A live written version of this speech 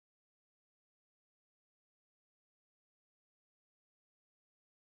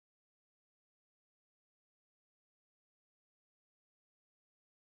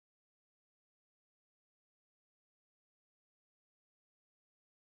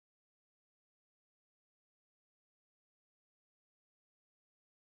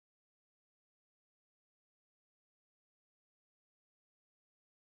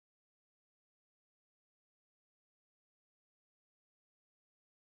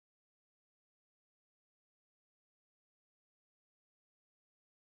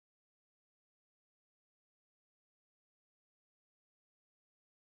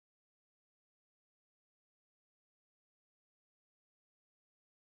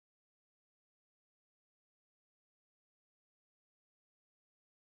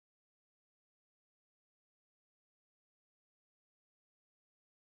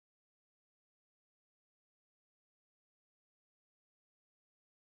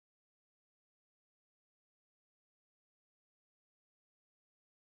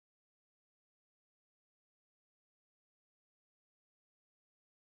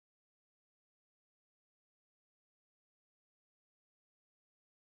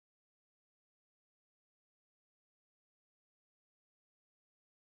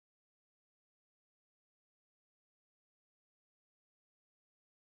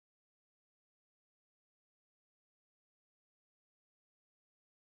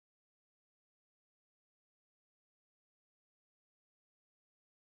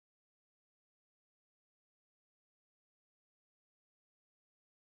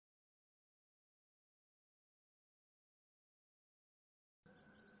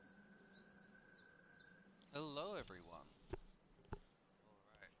Hello everyone.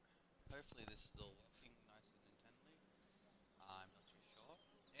 Alright. Hopefully this is all working nice and intently. I'm not too sure.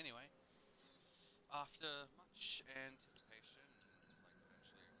 Anyway, after much anticipation and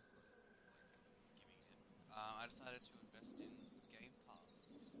actually giving in, I decided to invest in Game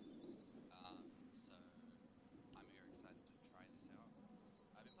Pass. So I'm very excited to try this out.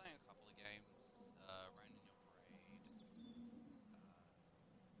 I've been playing a couple of games, Rain in Your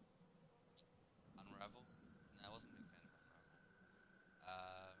Parade, Unravel. No, I wasn't a big fan of Unravel.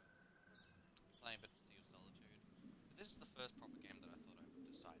 Been playing a bit of Sea of Solitude. But this is the first proper game that I thought I would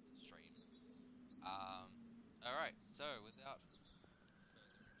decide to stream. Alright, so without further ado,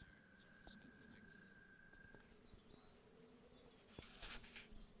 sorry,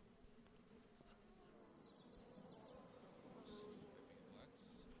 I'm just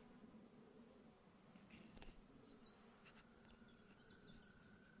gonna fix hoping it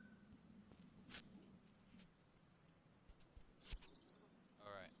works.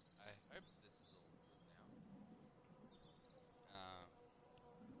 Alright, I hope this is all good now.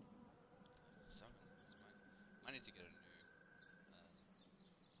 So many things. Might need to get a new headset.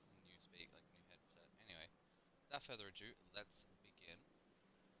 Anyway, without further ado, let's begin.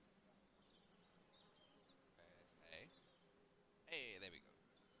 Press A. Hey, there we go.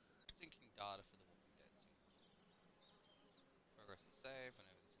 Syncing data for The Walking Dead Season 1. Progress is saved.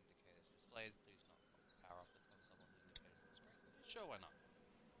 Whenever this indicator is displayed, please not power off the console while the indicators on the screen. Sure, why not?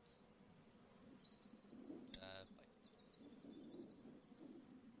 Play.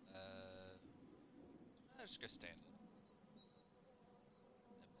 Let's go standard.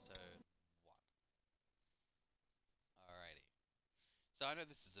 Episode 1. Alrighty. So I know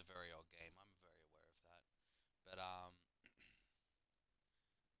this is a very old game. I'm very aware of that. But,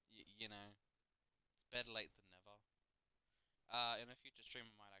 you know, it's better late than never. In a future stream,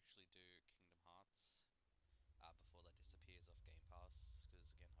 I might actually do Kingdom Hearts before that disappears off Game Pass, because again,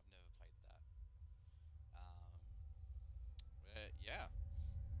 I've never played that. Yeah,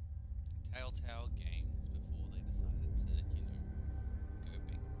 Telltale Games before they decided to, go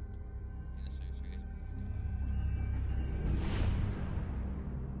bankrupt in association with Sky.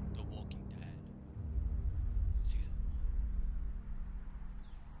 The Walking Dead Season 1.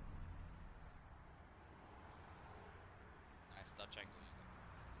 Nice Dutch angle you got.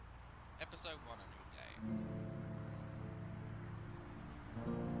 Episode 1, A New Day.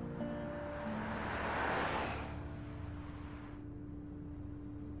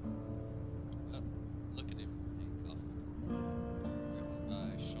 Look at him, handcuffed. Written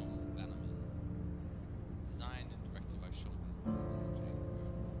by Sean Bannerman. Designed and directed by Sean Bannerman and Jane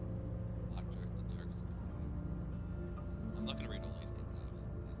Cronin. Art director Derek Sakai. I'm not going to read all these names out of it.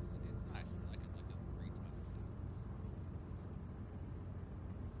 It's nice. I like it like a 3-title sequence.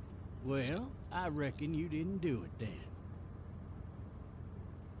 Well, I reckon you didn't do it then.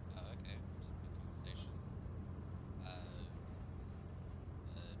 Okay. Typical conversation.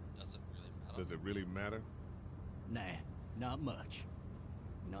 Does it really matter? Does it really matter? Nah, not much.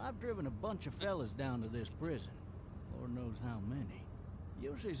 I've driven a bunch of fellas down to this prison. Lord knows how many.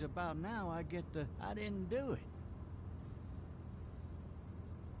 Usually it's about now I get the, I didn't do it.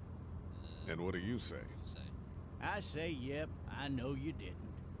 And what do you say? You say? I say, yep, I know you didn't.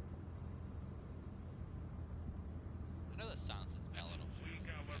 I know that sounds as valid. We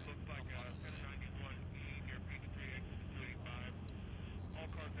got what looks like a 1091E near Peachtree, exit 285. All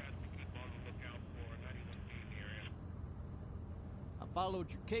cars asked to keep on the lookout for 91B in the area. I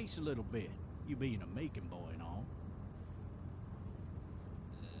followed your case a little bit, you being a Macon boy and all.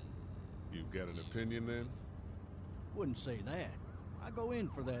 You've got an opinion then? Wouldn't say that. I go in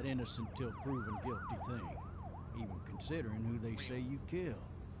for that innocent till proven guilty thing, even considering who they say you killed.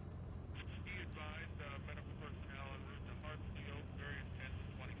 Be advised, medical personnel en route to Hartsfield, very intense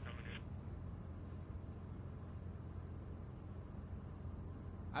with 20 coming in.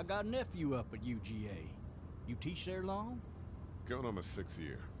 I got a nephew up at UGA. You teach there long? Going on my 6th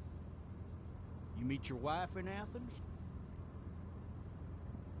year. You meet your wife in Athens?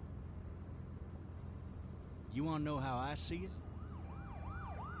 You want to know how I see it?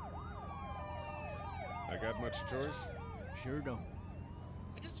 I got much choice? Sure don't.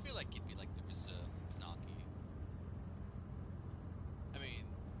 I just feel like you'd be like the reserved and snarky. I mean,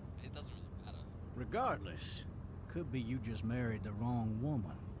 it doesn't really matter. Regardless, could be you just married the wrong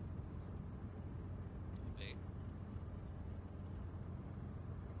woman. Could be.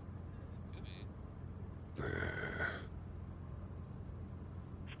 Could be.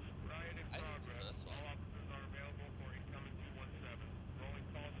 Riot in I see the progress. first one. All officers are available for incoming 217. Rolling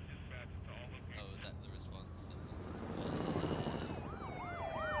calls and dispatches to all locations. Oh, is that the response?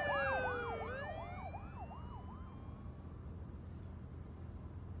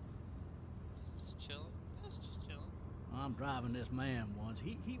 I'm driving this man once.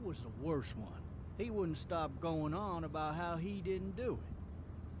 He was the worst one. He wouldn't stop going on about how he didn't do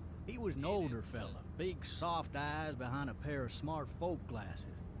it. He was an older fella, big soft eyes behind a pair of smart folk glasses,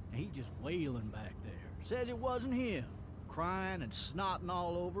 and he just wailing back there. Says it wasn't him, crying and snotting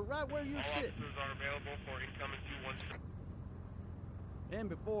all over right where you're All sitting. officers are available for incoming 216. And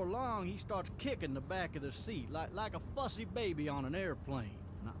before long, he starts kicking the back of the seat like a fussy baby on an airplane.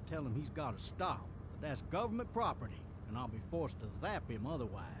 And I tell him he's got to stop, but that's government property, and I'll be forced to zap him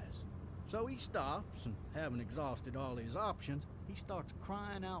otherwise. So he stops, and having exhausted all his options, he starts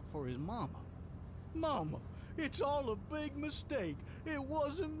crying out for his mama. Mama, it's all a big mistake. It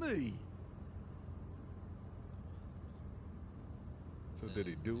wasn't me. So did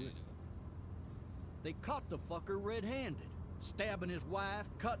he do it? They caught the fucker red-handed, stabbing his wife,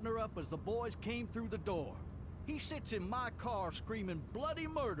 cutting her up as the boys came through the door. He sits in my car screaming bloody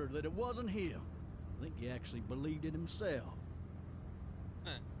murder that it wasn't him. I think he actually believed it himself.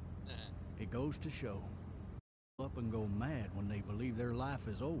 It goes to show, up and go mad when they believe their life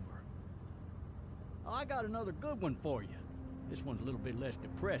is over. I got another good one for you. This one's a little bit less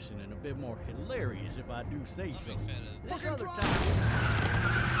depressing and a bit more hilarious, if I do say so. I'm a big fan of This other time. That was a good one.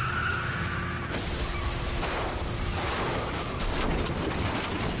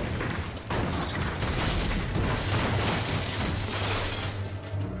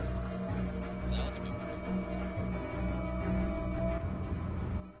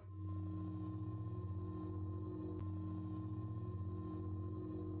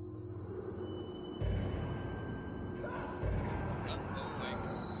 Oh, wait.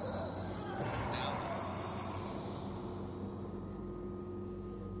 Now.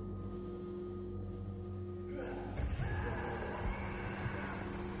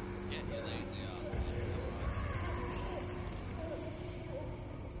 Get your lazy ass up.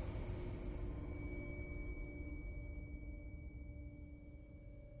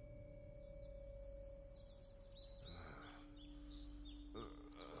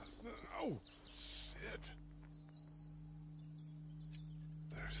 Oh, shit.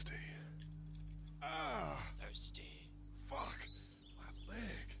 Thirsty. Ah, Thirsty. fuck. My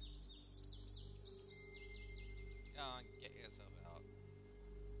leg. Go on, get yourself out.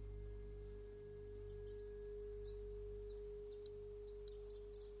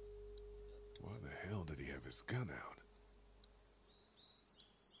 Why the hell did he have his gun out?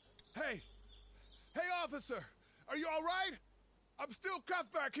 Hey! Hey, officer! Are you all right? I'm still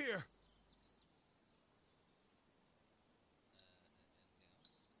cuffed back here.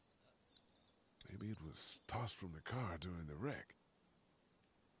 Maybe it was tossed from the car during the wreck.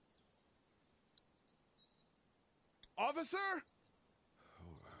 Officer?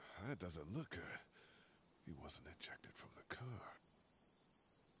 Oh, that doesn't look good. He wasn't ejected from the car.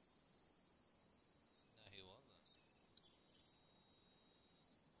 No, he wasn't.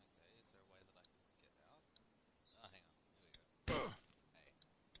 Okay, is there a way that I can get out? Oh, hang on. Here we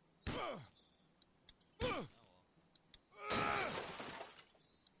go. Hey. Oh, well.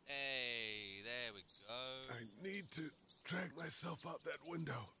 Hey, there we go. I need to drag myself out that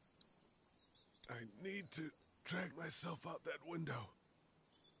window. I need to drag myself out that window. Okay,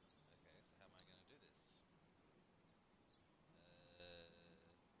 so how am I going to do this?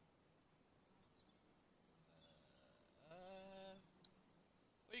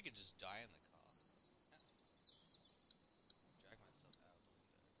 Or you could just die in the car. Drag myself out of the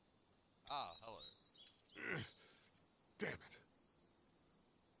window. Ah, hello. Damn it. Okay.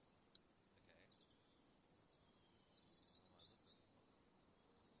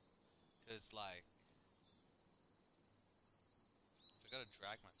 Because, like, if I gotta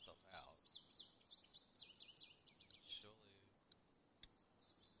drag myself out, surely.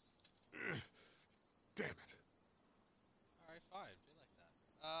 Damn it. Alright, fine, be like that.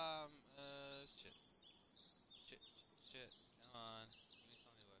 Shit. Shit. Come on. Give me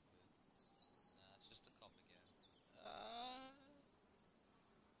something to work with. Nah, it's just the cop again.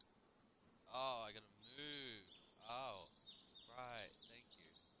 Oh, I gotta move. Oh, right, thank you.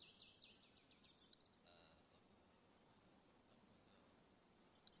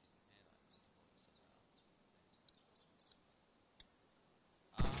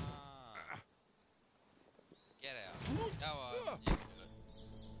 Get out. Go on, you can do it.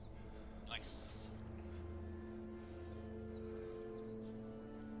 Nice.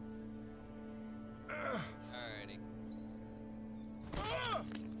 Alrighty.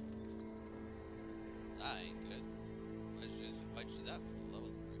 That ain't good. Why'd you do that for? That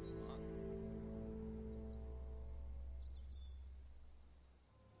wasn't very smart.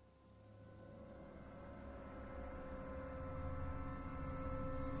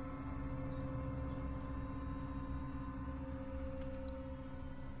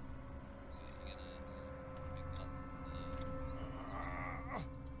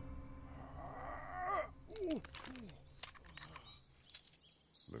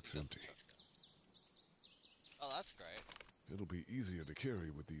 empty. Oh, that's great. It'll be easier to carry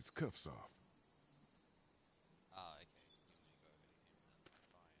with these cuffs off. Ah, okay. You want me to go over to him then?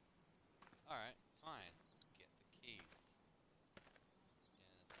 Fine. Alright, fine. Get the keys. Yeah, that's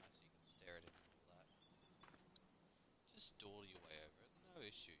nice. You can stare at him and all that. Just dawdle your way over it. No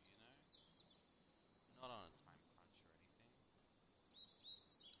issue, you know? Not on a time crunch or anything. There you go.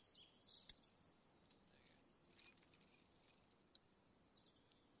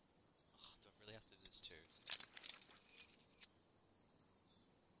 Oh, do I really have to do this too?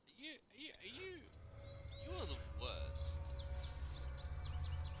 You are the worst.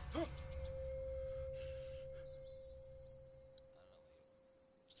 I don't know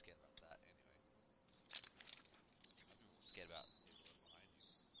what you're scared about that anyway. I'm more scared about people that are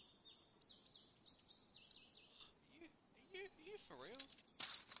behind you. Are you for real?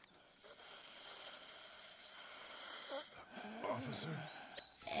 Officer?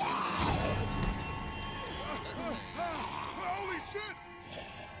 Holy shit!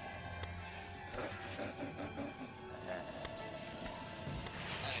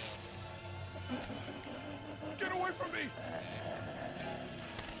 Get away from me!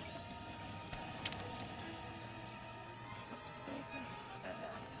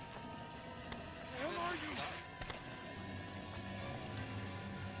 Where the hell are you?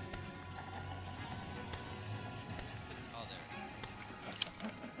 Oh, there it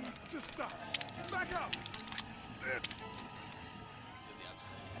is. Just stop! Back up! It! Did the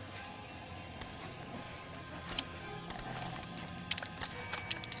absolute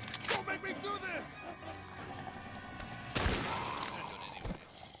Don't make me do this!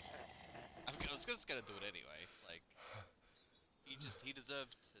 I was just gonna do it anyway. Like, he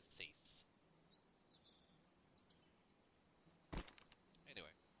deserved to cease. Anyway,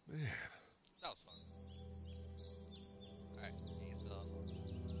 Man, that was fun. Alright, he's off.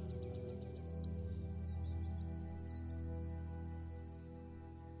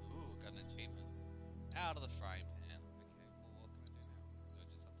 Ooh, got an achievement. Out of the frying pan. Okay, well, what can I do now? Do I just have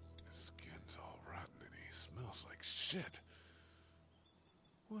to look? his skin's all rotten and he smells like shit.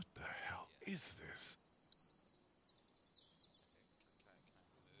 What the hell is this?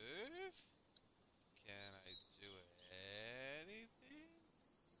 Move? Can I do anything?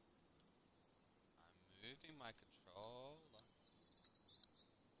 I'm moving my controller.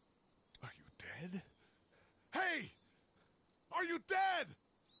 Are you dead? Hey! Are you dead?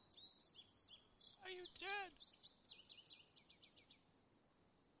 Are you dead?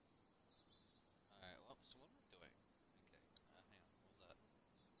 Alright, well, so what am I doing? Okay, hang on, what was that?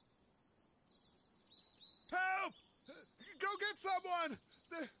 Help! Go get someone!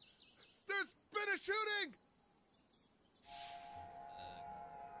 There's been a shooting!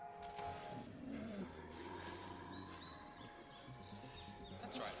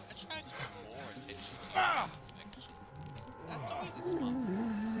 That's right, I tried to pay more attention to the connection. That's always a smart thing.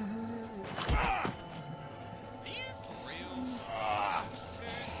 Are you for real?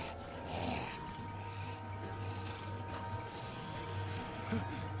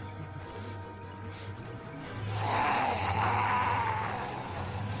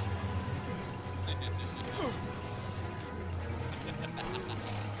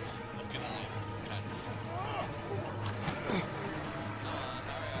 Fucking hell, this is kind of... hurry up.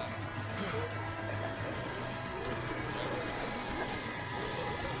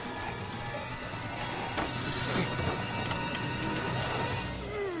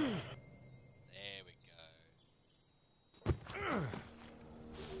 There we go.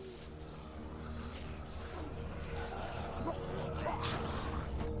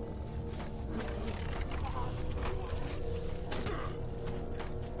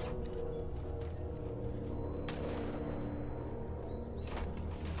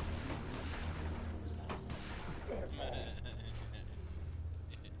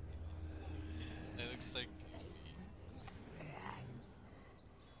 They look so goofy.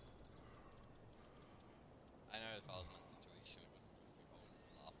 I know if I was in that situation, it would be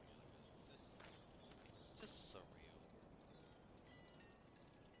laughing at it, but it's just surreal.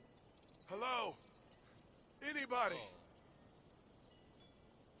 Hello? Anybody? Oh.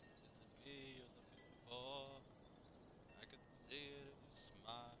 Is it me you're looking for? I can see it in your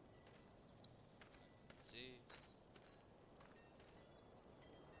smile. I can see.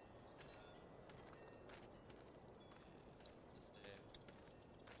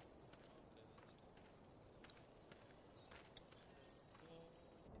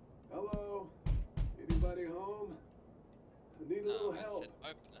 Hello? Anybody home? I need a little I help. said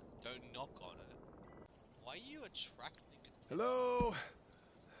open it, don't knock on it. Why are you attracting attention? Hello?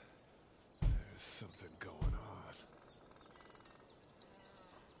 There's something going on.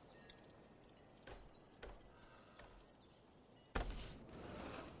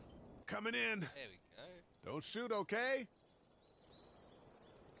 coming in. There we go. Don't shoot, okay?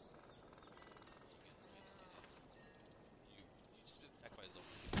 You spit back by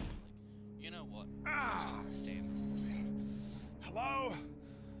zombies. Like, you know what? Ah! I'm just gonna stand. Hello?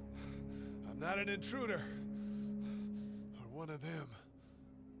 I'm not an intruder. Or one of them.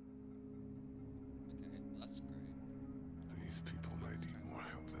 Okay, that's great. These people might need more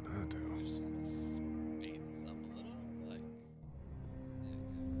help than I do. We just gotta speed this up a little. Like, there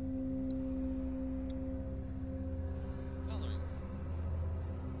we go. Coloring. Okay, so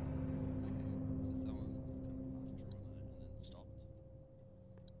someone was kind of half drawn on it and then stopped.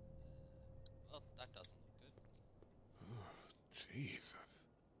 Well, that doesn't look good. Jesus.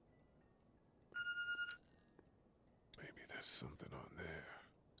 Maybe there's something on there.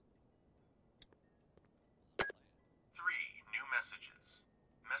 Play it. 3 new messages.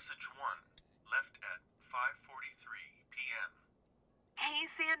 Message 1, left at 5:43 p.m. Hey,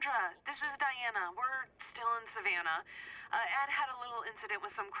 Sandra. This is Diana. We're still in Savannah. Ed had a little incident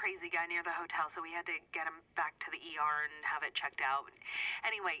with some crazy guy near the hotel, so we had to get him back to the ER and have it checked out.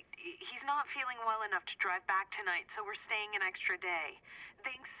 Anyway, he's not feeling well enough to drive back tonight, so we're staying an extra day.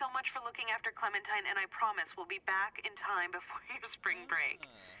 Thanks so much for looking after Clementine, and I promise we'll be back in time before your spring break.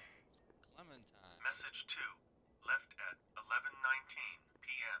 It's Clementine. Message 2, left at 11:19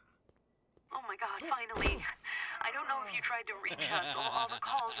 p.m. Oh my God, finally. I don't know if you tried to reach us. All the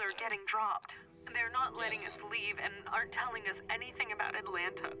calls are getting dropped. They're not letting us leave and aren't telling us anything about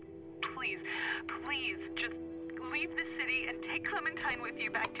Atlanta. Please, please, just leave the city and take Clementine with you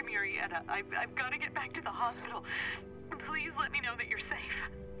back to Murrieta. I've got to get back to the hospital. Please let me know that you're safe.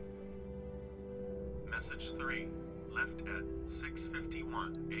 Message 3, left at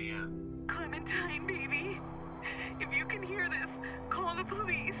 6:51 a.m. Clementine, baby. If you can hear this, call the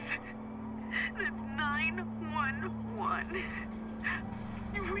police. That's 911.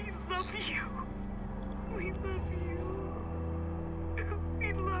 We love you. We love you.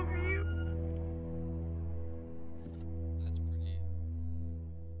 We love you. That's pretty.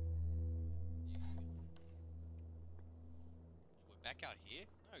 We're back out here?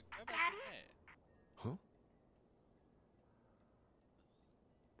 No, go back in there. Huh?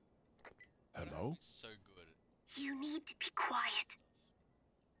 Hello? He's so good at You need to be quiet.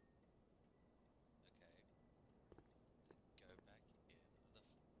 okay. Go back in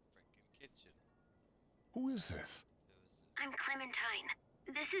the frickin' kitchen. Who is this? I'm Clementine.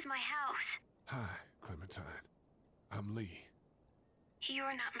 This is my house. Hi, Clementine. I'm Lee.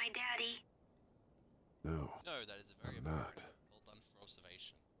 You're not my daddy. No, No, that is a very I'm not. American. Well done for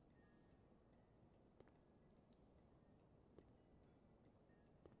observation.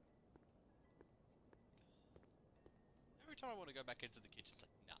 Every time I want to go back into the kitchen, it's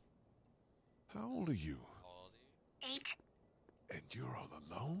like, nah. How old are you? How old are you? 8. And you're all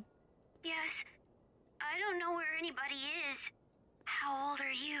alone? Yes. I don't know where anybody is. How old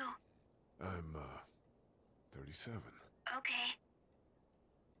are you? I'm, 37. Okay.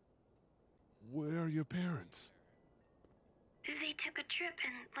 Where are your parents? They took a trip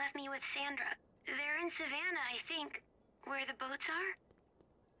and left me with Sandra. They're in Savannah, I think. Where the boats are?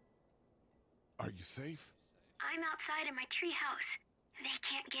 Are you safe? I'm outside in my treehouse. They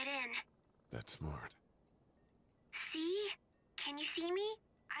can't get in. That's smart. See? Can you see me?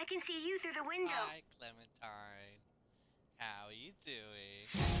 I can see you through the window. Hi, Clementine. How are you doing?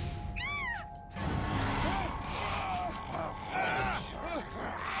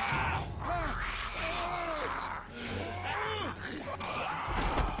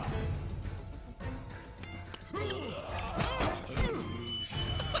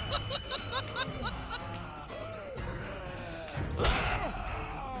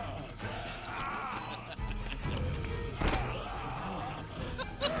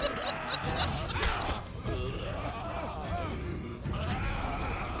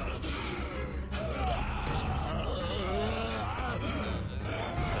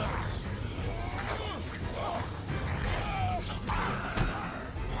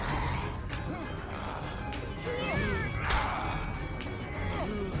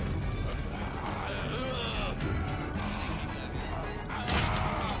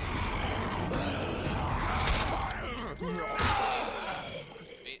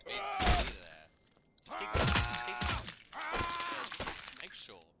 Wait there. Just keep going. Just keep going. Make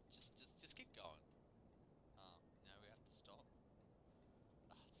sure. Just keep going. Now we have to stop.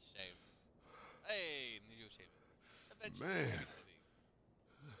 It's a shame. Hey, new achievement. Adventure Man. City.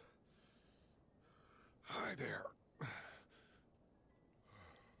 Hi there.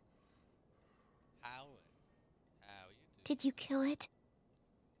 How you doing? Did you kill it?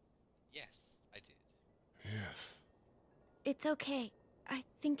 Yes, I did. Yes. It's okay. I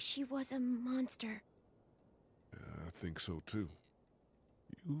think she was a monster. I think so too.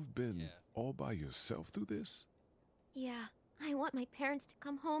 You've been Yeah. all by yourself through this? Yeah, I want my parents to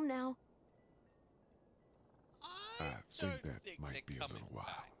come home now. I think don't that think might they're be a coming little while.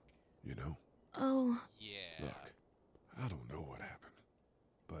 back. You know? Oh, Yeah. Look, I don't know what happened,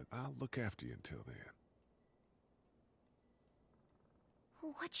 but I'll look after you until then.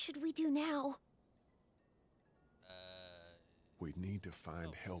 what should we do now? We need to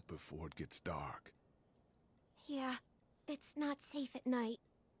find help before it gets dark. Yeah, it's not safe at night.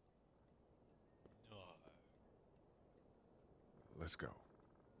 No. Let's go.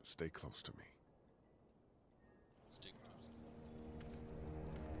 Stay close to me. Stick close to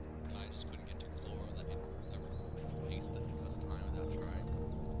me. I just couldn't get to explore that place the first time without trying.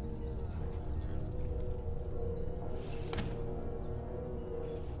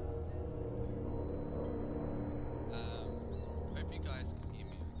 Hope you guys can hear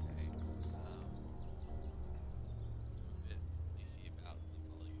me okay. I'm a bit iffy about the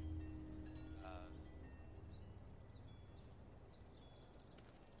volume.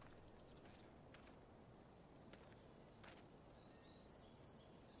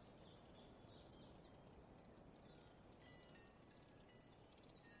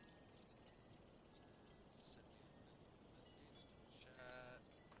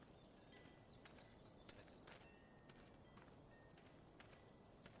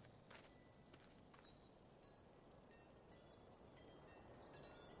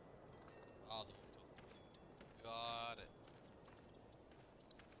 Oh, the book talks me. Got it.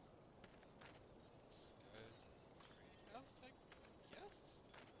 Let's go to the treehouse, I guess?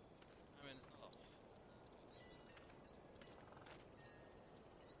 I mean, it's not a whole lot.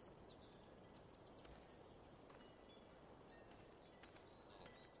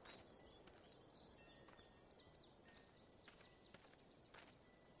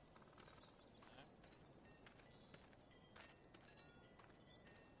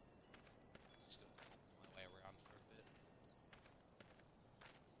 Just gonna walk my way around for a bit. That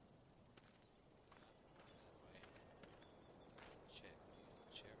way. Chair. Use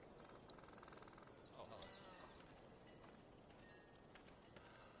the chair. Oh, hello.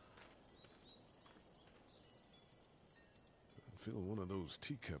 I'd fill one of those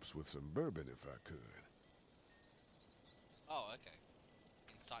teacups with some bourbon if I could. Oh, okay.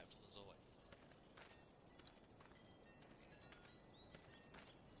 Insightful as always.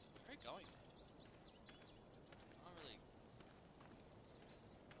 Where are you going? Can't really.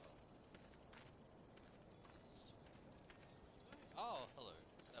 Oh, hello.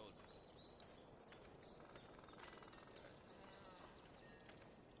 That would be cool.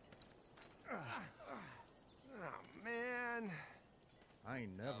 Oh, man. I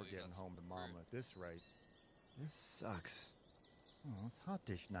ain't never Oh, you getting got home to some Mama fruit. at this rate. This sucks. Oh, it's hot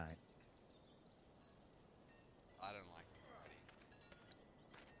dish night. I don't like it already.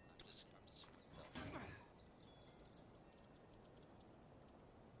 I'm just for myself.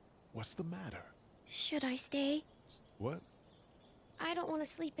 What's the matter? Should I stay? What? I don't want to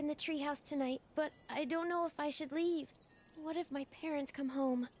sleep in the treehouse tonight, but I don't know if I should leave. What if my parents come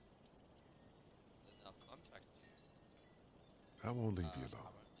home? Then they'll contact you. I won't leave you I alone.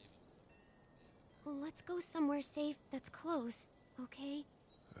 won't leave you. Let's go somewhere safe that's close, okay?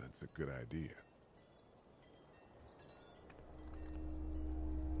 That's a good idea.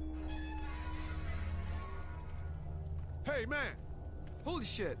 Hey, man! Holy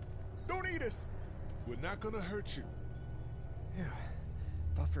shit. Don't eat us! We're not gonna hurt you. Phew.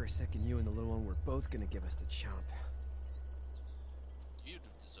 Thought for a second you and the little one were both gonna give us the chomp. You'd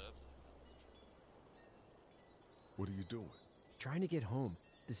deserve that. What are you doing? Trying to get home.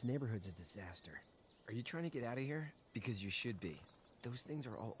 This neighborhood's a disaster. Are you trying to get out of here? Because you should be. Those things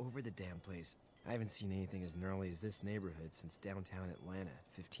are all over the damn place. I haven't seen anything as gnarly as this neighborhood since downtown Atlanta,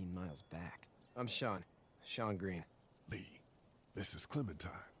 15 miles back. I'm Sean. Sean Green. Lee, this is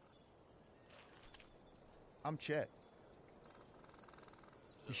Clementine. I'm Chet.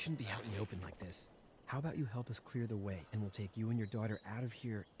 We shouldn't be out in the open like this. How about you help us clear the way, and we'll take you and your daughter out of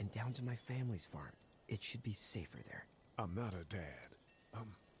here and down to my family's farm. It should be safer there. I'm not her dad. I'm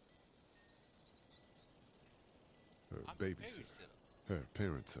her I'm a babysitter. Her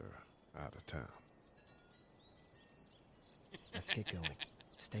parents are out of town. Let's get going.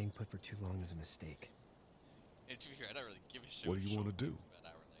 Staying put for too long is a mistake. And to be fair, I don't really give a shit. What do you Sean wanna do? thinks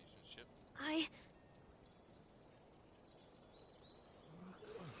about our relationship.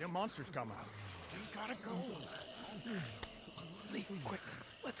 Them monsters come out. We gotta go. Lee, quick,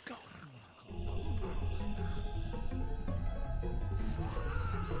 let's go.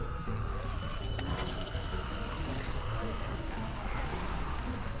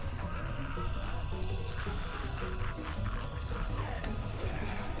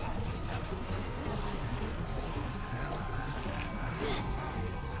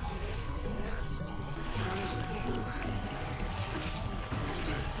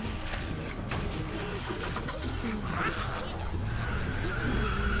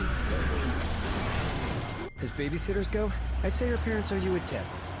 As babysitters go, I'd say her parents owe you a tip.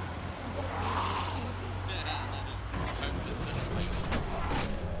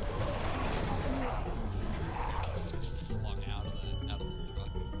 Just gets flung out of the truck.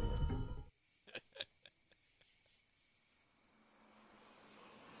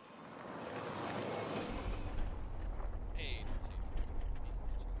 Hey,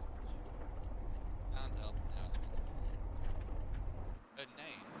 can't help now. It's her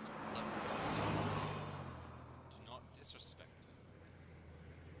name is Clementine. Do not disrespect her.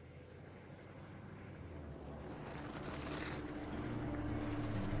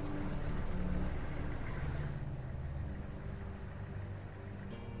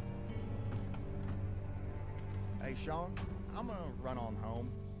 Hey, Sean, I'm gonna run on home.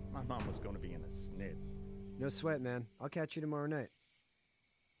 My mama's gonna be in a snit. No sweat, man. I'll catch you tomorrow night.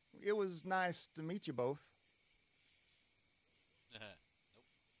 It was nice to meet you both. Nope,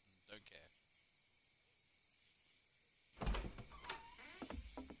 don't care.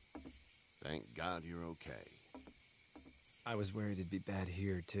 Thank God you're okay. I was worried it'd be bad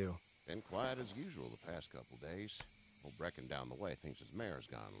here, too. Been quiet as usual the past couple days. Old Brecken down the way thinks his mare's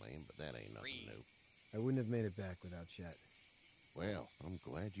gone lame, but that ain't nothing new. I wouldn't have made it back without Chet. Well, I'm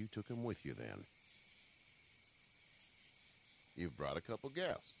glad you took him with you then. You've brought a couple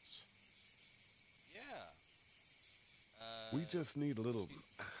guests. Yeah. We just need a little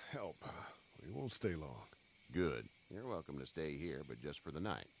help. We won't stay long. Good. You're welcome to stay here, but just for the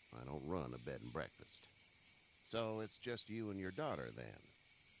night. I don't run a bed and breakfast. So it's just you and your daughter then?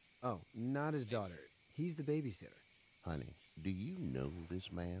 Oh, not his daughter. He's the babysitter. Honey, do you know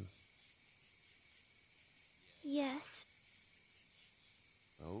this man? Yes.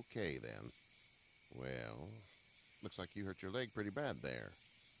 Okay, then. Well, looks like you hurt your leg pretty bad there.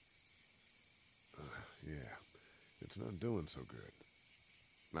 Yeah, it's not doing so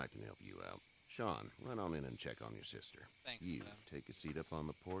good. I can help you out. Sean, run on in and check on your sister. Thanks, You Clem. take a seat up on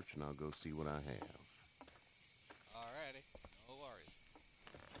the porch and I'll go see what I have. Alrighty, no worries.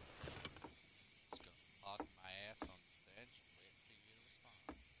 Just gonna park my ass on this bench and wait for you to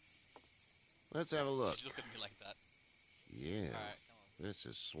respond. Let's have a look. She's looking at me like that. Yeah, Alright, come on. this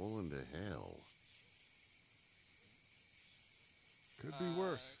is swollen to hell. Could be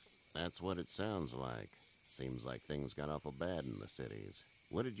worse. That's what it sounds like. Seems like things got awful bad in the cities.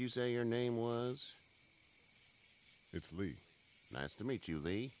 What did you say your name was? It's Lee. Nice to meet you,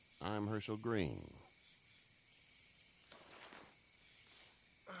 Lee. I'm Herschel Green.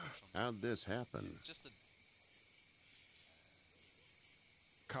 How'd this happen? Just a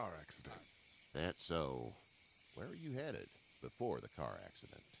Car accident. That's so. Where are you headed before the car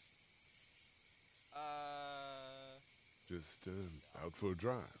accident? Just out for a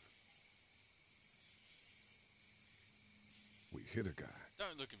drive. We hit a guy.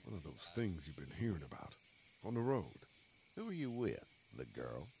 don't look at me. One of those things you've been hearing about. On the road. Who are you with? The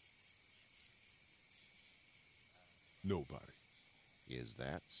girl? Nobody. Is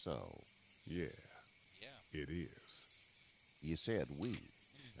that so? Yeah, Yeah. it is. You said we.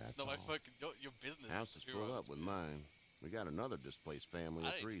 It's That's not my all. fucking not your business. House is who full I up was with mine. We got another displaced family I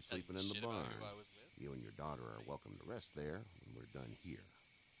of didn't three even tell you sleeping in the shit about barn. who I was with. You and your daughter are welcome to rest there when we're done here.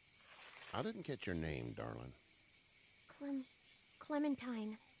 I didn't catch your name, darling.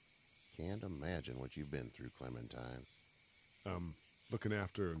 Clementine. Can't imagine what you've been through, Clementine. I'm looking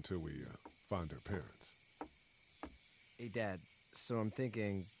after her until we find her parents. Hey, Dad, so I'm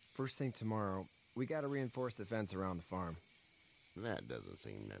thinking, first thing tomorrow, we gotta reinforce the fence around the farm. That doesn't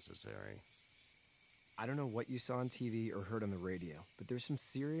seem necessary. I don't know what you saw on TV or heard on the radio, but there's some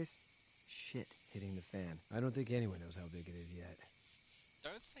serious shit hitting the fan. I don't think anyone knows how big it is yet.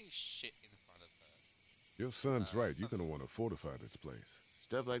 Don't say shit in front of her. Your son's right. You're going to want to fortify this place.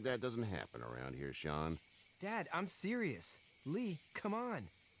 Stuff like that doesn't happen around here, Sean. Dad, I'm serious. Lee, come on.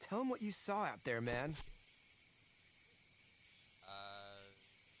 Tell him what you saw out there, man.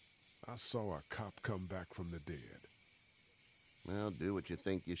 I saw a cop come back from the dead. Well, do what you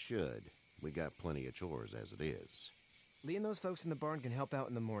think you should. We got plenty of chores as it is. Lee and those folks in the barn can help out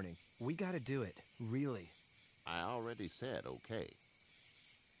in the morning. We gotta do it. Really. I already said okay.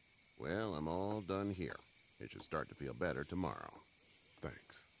 Well, I'm all done here. It should start to feel better tomorrow.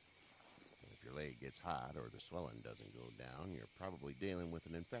 Thanks. If your leg gets hot or the swelling doesn't go down, you're probably dealing with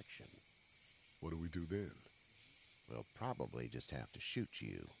an infection. What do we do then? We'll probably just have to shoot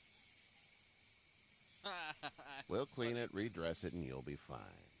you. We'll clean it, redress it, and you'll be fine.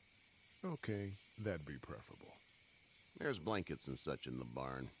 Okay, that'd be preferable. There's blankets and such in the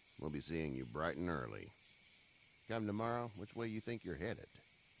barn. We'll be seeing you bright and early. Come tomorrow, which way you think you're headed?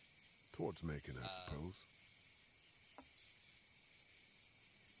 Towards Macon, I suppose.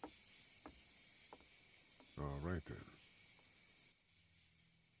 right then. Does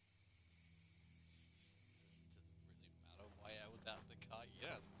it really matter why I was out of the car? You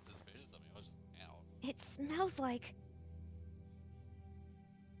don't have to be suspicious of me. I was just out. It smells like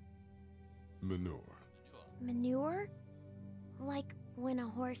Manure. manure? Like when a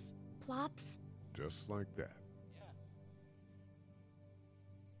horse plops? Just like that. Yeah.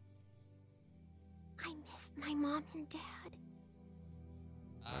 I miss my mom and dad.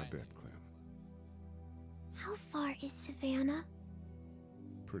 I bet, Clem. How far is Savannah?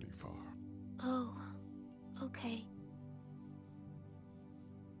 Pretty far. Oh, okay.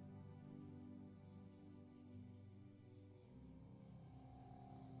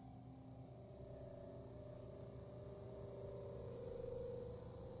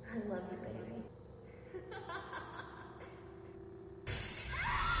 I love you, baby. It's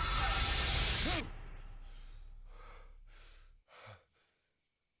definitely a nightmare.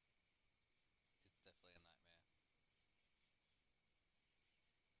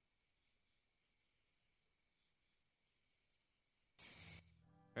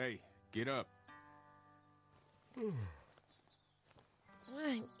 Hey, get up.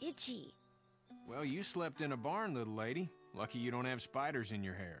 I'm itchy. Well, you slept in a barn, little lady. Lucky you don't have spiders in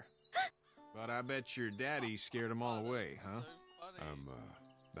your hair. But I bet your daddy scared them all away, huh? So funny. I'm,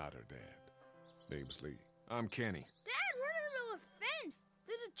 not her dad. Name's Lee. I'm Kenny. Dad, we're in the middle of a fence.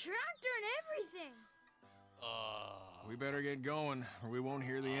 There's a tractor and everything. We better get going, or we won't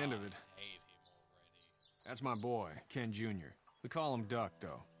hear the end of it. I hate him already. That's my boy, Ken Jr. We call him Duck,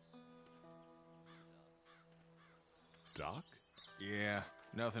 though. Doc? Yeah,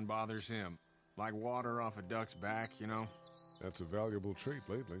 nothing bothers him. Like water off a duck's back, you know? That's a valuable trait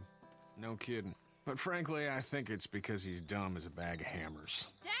lately. No kidding. But frankly, I think it's because he's dumb as a bag of hammers.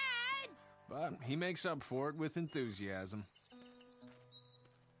 Dad! But he makes up for it with enthusiasm.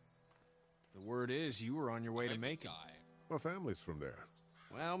 The word is you were on your way to Macon. My family's from there.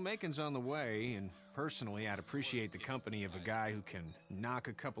 Well, Macon's on the way, and personally, I'd appreciate the company of a guy who can knock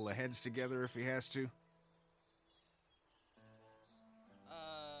a couple of heads together if he has to.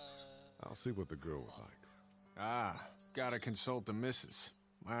 I'll see what the girl would like. Ah, gotta consult the missus.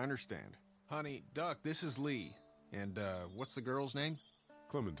 I understand. Honey, Duck, this is Lee. And, what's the girl's name?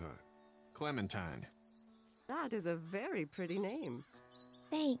 Clementine. Clementine. That is a very pretty name.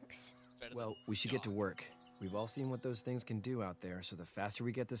 Thanks. Well, we should get to work. We've all seen what those things can do out there, so the faster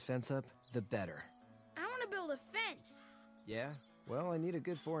we get this fence up, the better. I want to build a fence. Yeah? Well, I need a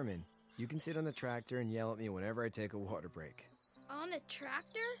good foreman. You can sit on the tractor and yell at me whenever I take a water break. On the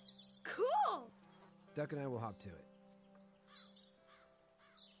tractor? Cool! Duck and I will hop to it.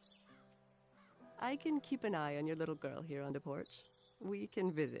 I can keep an eye on your little girl here on the porch. We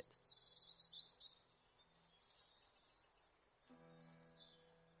can visit.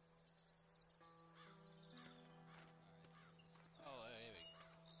 Oh,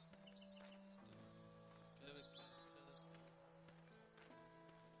 here we go.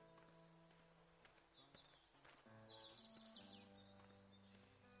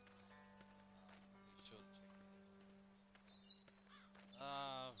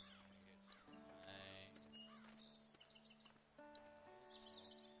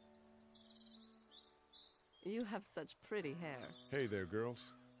 You have such pretty hair. Hey there,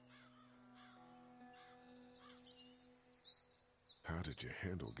 girls. How did you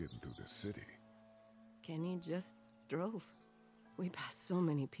handle getting through the city? Kenny just drove. We passed so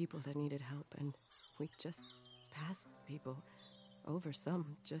many people that needed help, and we just passed people. Over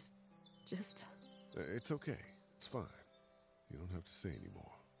some, just... It's okay. It's fine. You don't have to say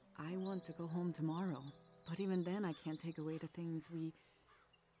anymore. I want to go home tomorrow, but even then I can't take away the things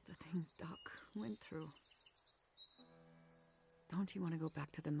Doc went through. Don't you want to go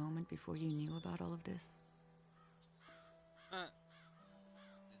back to the moment before you knew about all of this?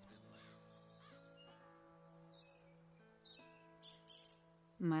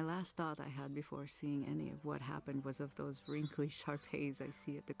 My last thought I had before seeing any of what happened was of those wrinkly Shar-Peis I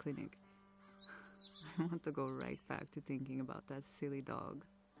see at the clinic. I want to go right back to thinking about that silly dog.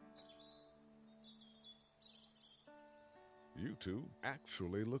 You two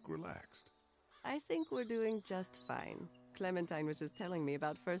actually look relaxed. I think we're doing just fine. Clementine was just telling me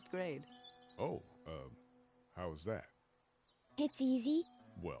about first grade. Oh, how was that? It's easy.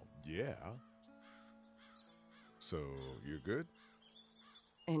 Well, yeah. So, you're good?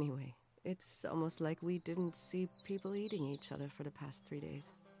 Anyway, it's almost like we didn't see people eating each other for the past 3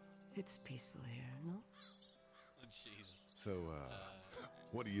 days. It's peaceful here, no? Jeez. So,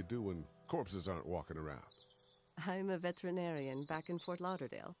 what do you do when corpses aren't walking around? I'm a veterinarian back in Fort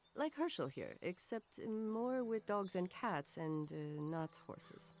Lauderdale. Like Herschel here, except more with dogs and cats and not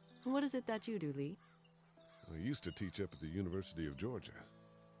horses. What is it that you do, Lee? I used to teach up at the University of Georgia.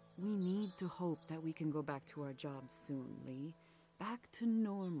 We need to hope that we can go back to our jobs soon, Lee. Back to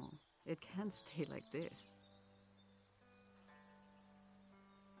normal. It can't stay like this.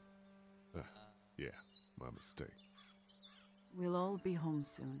 Yeah, my mistake. We'll all be home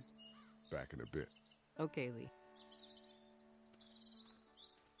soon. Back in a bit. Okay, Lee.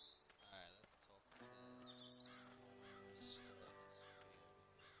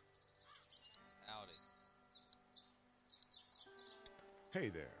 Howdy. Hey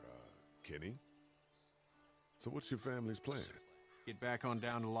there, Kenny. So what's your family's plan? Get back on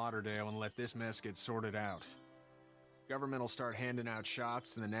down to Lauderdale and let this mess get sorted out. Government will start handing out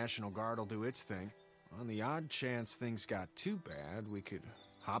shots and the National Guard will do its thing. On the odd chance things got too bad, we could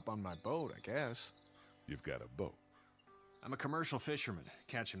hop on my boat, I guess. You've got a boat? I'm a commercial fisherman,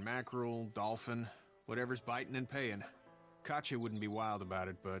 catching mackerel, dolphin, whatever's biting and paying. Katya wouldn't be wild about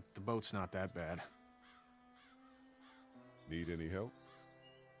it, but the boat's not that bad. Need any help?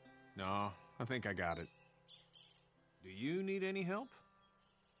 No, I think I got it. Do you need any help?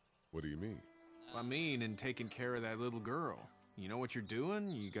 What do you mean? I mean, in taking care of that little girl. You know what you're doing?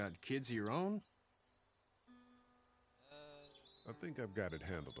 You got kids of your own? I think I've got it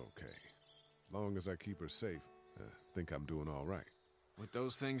handled okay. As long as I keep her safe, I think I'm doing all right. With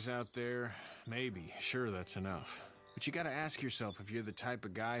those things out there, maybe. Sure, that's enough. But you gotta ask yourself if you're the type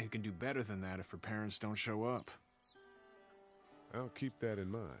of guy who can do better than that if her parents don't show up. I'll keep that in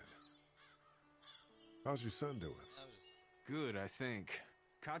mind. How's your son doing? Good, I think.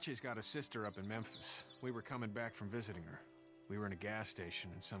 Katya's got a sister up in Memphis. We were coming back from visiting her. We were in a gas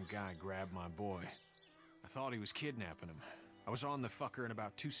station and some guy grabbed my boy. I thought he was kidnapping him. I was on the fucker in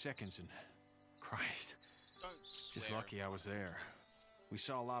about 2 seconds and... Christ. Just lucky I was there. We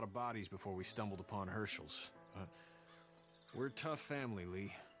saw a lot of bodies before we stumbled upon Herschel's. But we're a tough family,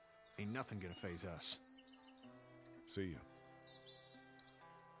 Lee. Ain't nothing gonna faze us. See you.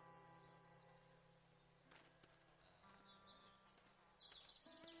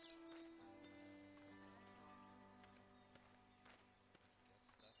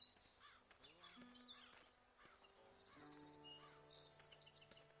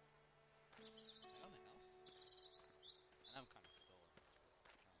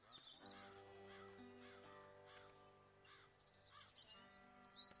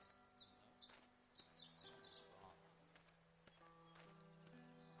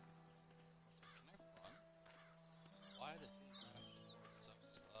 Why does he so slow?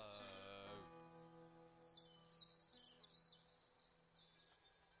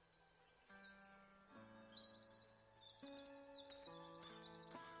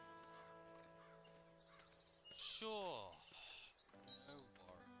 Sure. No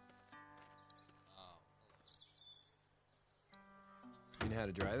worries. Oh. You know how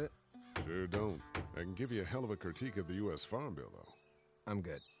to drive it? Sure don't. I can give you a hell of a critique of the U.S. Farm Bill, though. I'm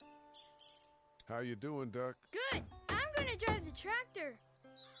good. How you doing, Duck? Good. I'm gonna drive the tractor.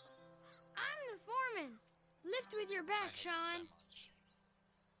 I'm the foreman. Lift with your back, Sean.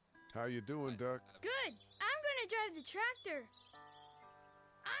 How you doing, Duck? Good. I'm gonna drive the tractor.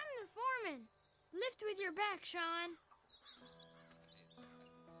 I'm the foreman. Lift with your back, Sean.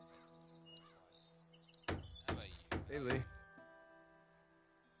 Hey, Lee.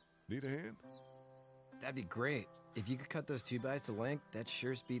 Need a hand? That'd be great. If you could cut those 2x to length, that'd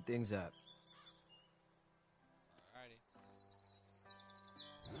sure speed things up.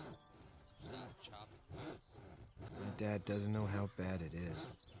 My dad doesn't know how bad it is.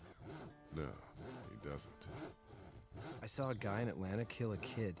 No, he doesn't. I saw a guy in Atlanta kill a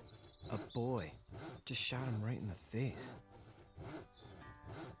kid. A boy. Just shot him right in the face.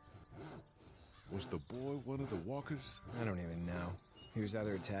 Was the boy one of the walkers? I don't even know. He was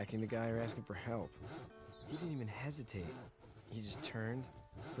either attacking the guy or asking for help. He didn't even hesitate. He just turned,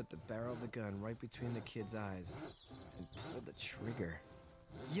 put the barrel of the gun right between the kid's eyes, and pulled the trigger.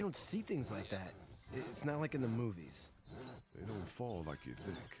 You don't see things like that. It's not like in the movies. They don't fall like you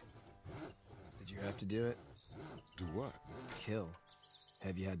think. Did you have to do it? Do what? Kill.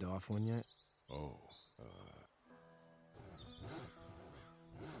 Have you had to off one yet? Oh,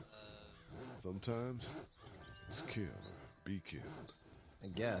 sometimes it's kill or be killed. I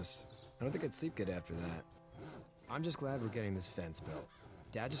guess. I don't think I'd sleep good after that. I'm just glad we're getting this fence built.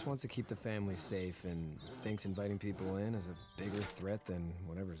 Dad just wants to keep the family safe and thinks inviting people in is a bigger threat than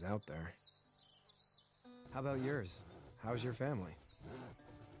whatever's out there. How about yours? How's your family?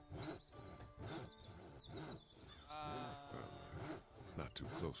 Not too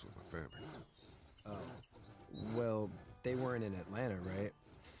close with my family. Oh. Well, they weren't in Atlanta, right?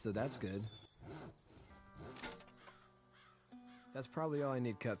 So that's good. That's probably all I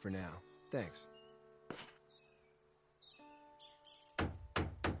need cut for now. Thanks.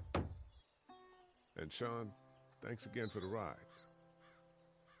 And Sean, thanks again for the ride.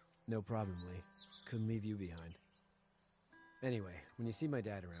 No problem, Lee. Couldn't leave you behind. Anyway, when you see my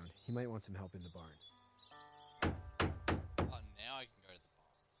dad around, he might want some help in the barn. Oh, now I can go to the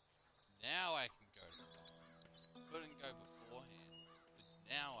barn. Now I can go to the barn. Couldn't go beforehand, but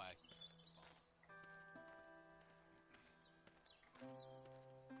now I can go to the barn.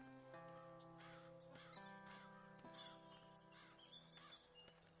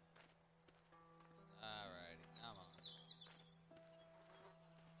 Alrighty, come on.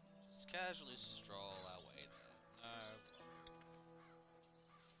 Just casually stroll our way there. No worries.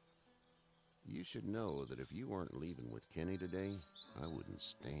 You should know that if you weren't leaving with Kenny today, I wouldn't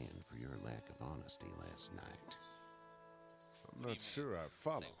stand for your lack of honesty last night. I'm not sure I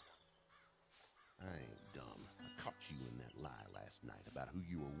follow. I ain't dumb. I caught you in that lie last night about who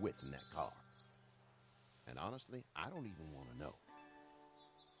you were with in that car. And honestly, I don't even want to know.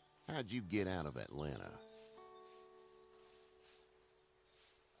 How'd you get out of Atlanta?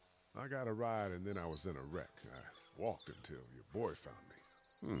 I got a ride and then I was in a wreck. I walked until your boy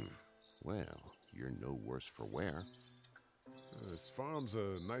found me. Well, you're no worse for wear. This farm's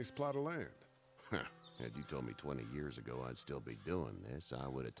a nice plot of land. Had you told me 20 years ago I'd still be doing this, I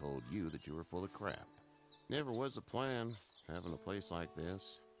would have told you that you were full of crap. Never was a plan, having a place like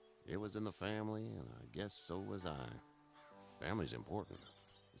this. It was in the family, and I guess so was I. Family's important.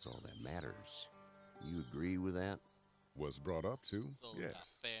 It's all that matters. You agree with that? Was brought up to, It's all yes. about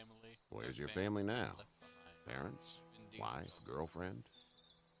family. Where's No your family now? left behind. Parents? Indeed. Wife? Girlfriend?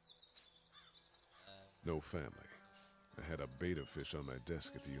 No family. I had a beta fish on my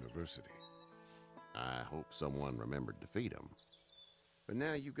desk at the university. I hope someone remembered to feed him. But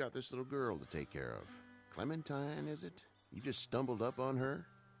now you've got this little girl to take care of. Clementine, is it? You just stumbled up on her?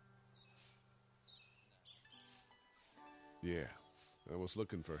 Yeah, I was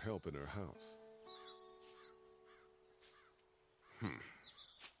looking for help in her house.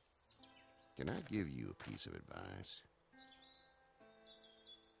 Can I give you a piece of advice?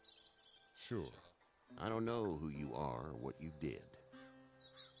 Sure. I don't know who you are or what you did.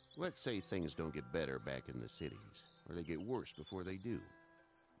 Let's say things don't get better back in the cities, or they get worse before they do.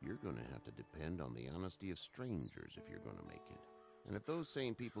 You're going to have to depend on the honesty of strangers if you're going to make it. And if those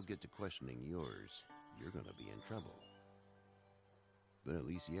same people get to questioning yours, you're going to be in trouble. But at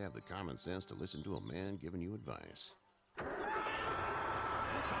least you have the common sense to listen to a man giving you advice.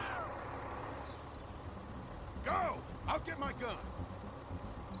 Go! I'll get my gun.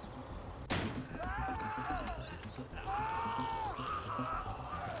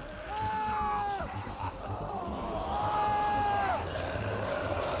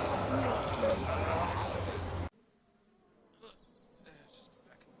 Just be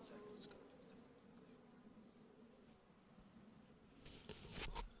back in a second. Just gotta do something quickly.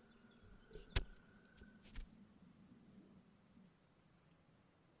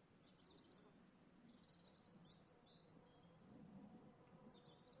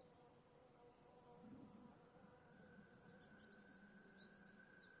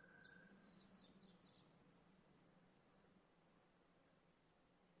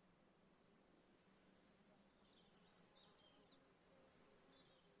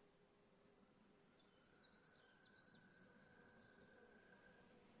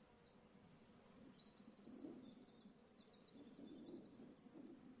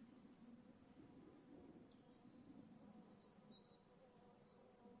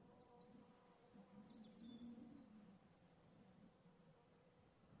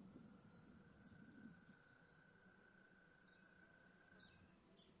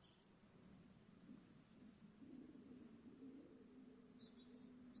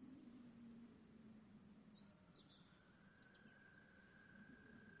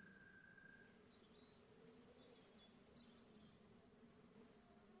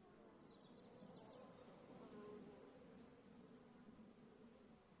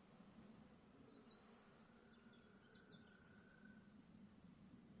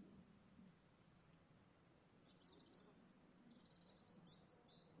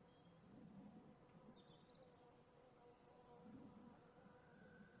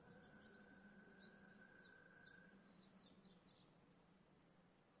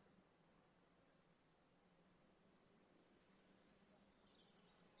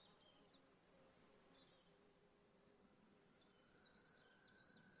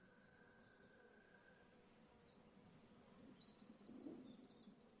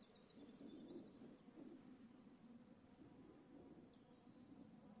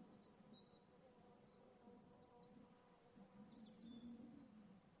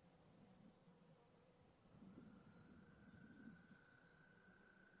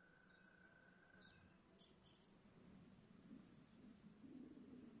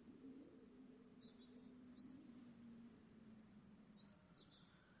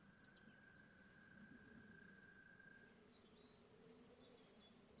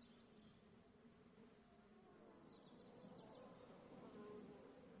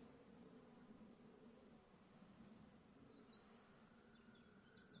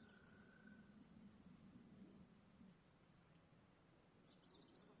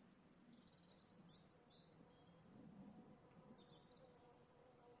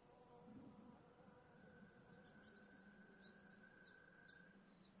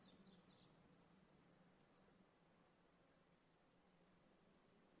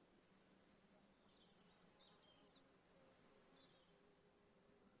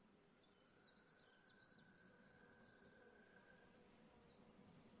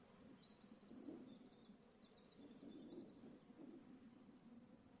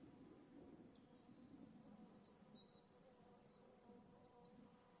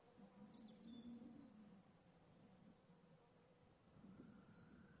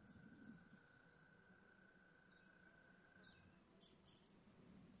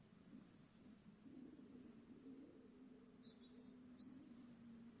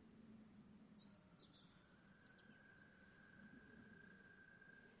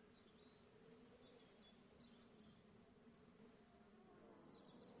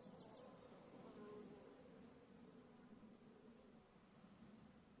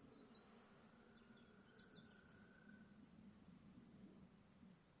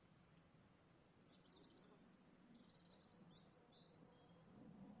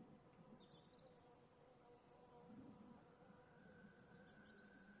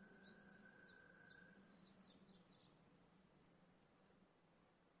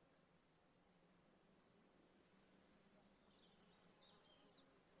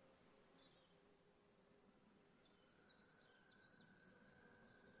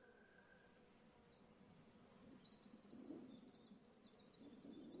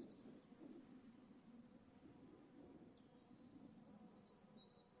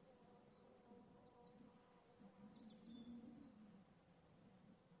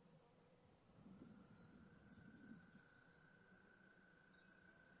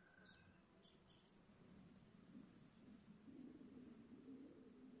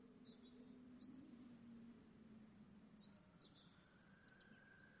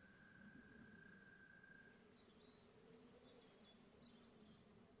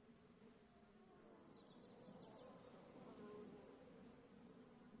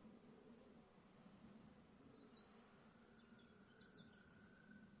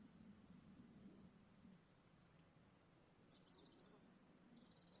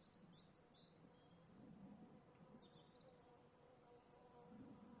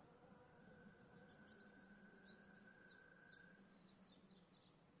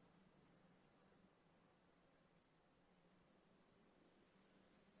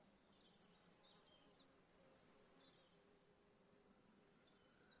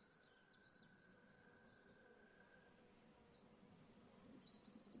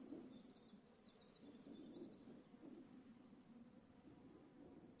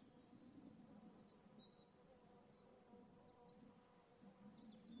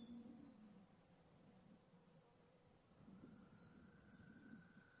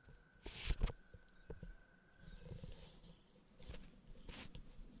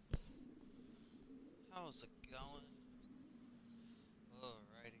 going.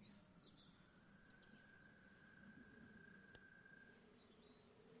 Alrighty.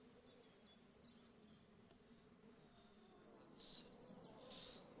 Let's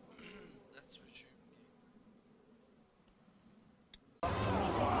let's resume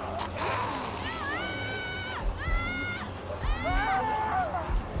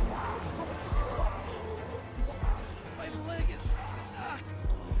My leg is stuck!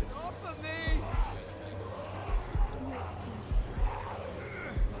 Get off of me!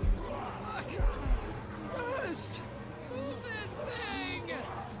 Fuck! It's crushed! Move this thing!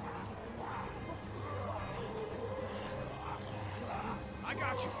 I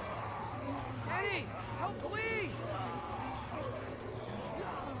got you. Eddie! Help me!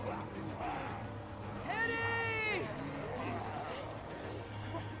 Eddie!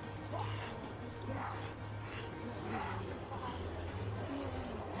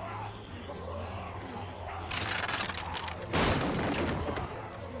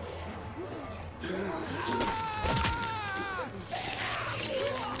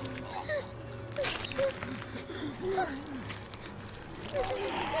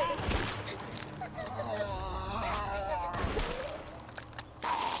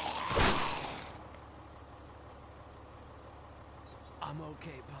 I'm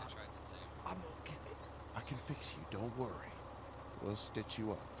okay, Pop. I'm okay. I can fix you, don't worry. We'll stitch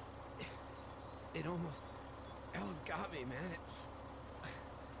you up. It almost got me, man.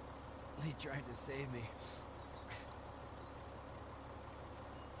 Lee tried to save me.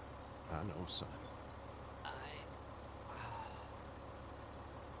 I know, son.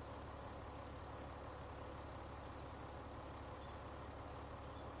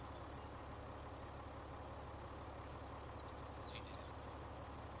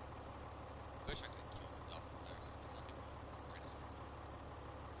 Wish I could have killed the doctor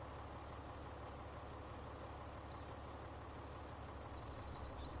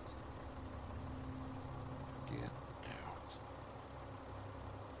Get out.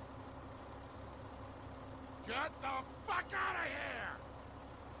 Get the fuck out of here!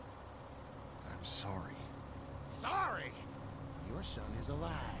 I'm sorry. Sorry? Your son is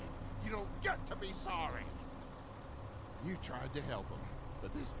alive. You don't get to be sorry. You tried to help him,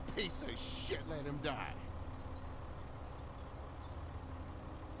 but this piece of shit let him die.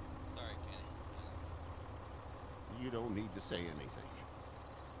 Sorry, Kenny. You don't need to say anything.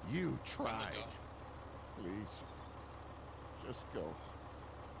 You tried. Please, just go.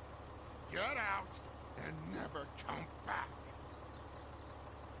 Get out and never come back.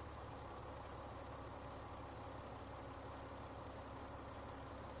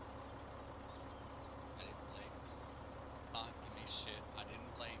 I didn't blame you. Can't give me shit. I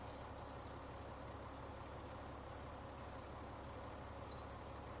didn't blame you.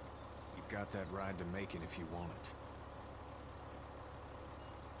 You've got that ride to Macon if you want it.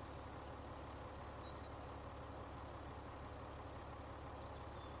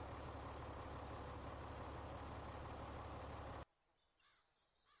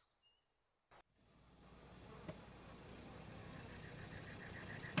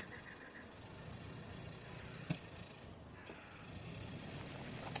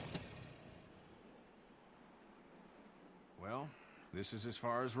 Well, this is as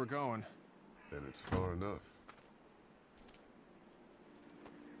far as we're going. And it's far enough.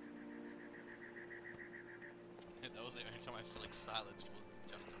 That was the only time I feel like silence wasn't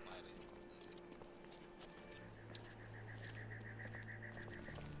justified.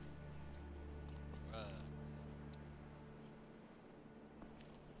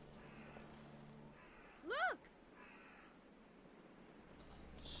 Look!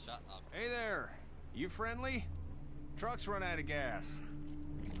 Shut up. Hey there! You friendly? Truck's run out of gas.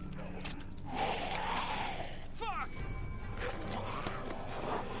 Fuck!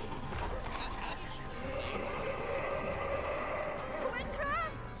 We're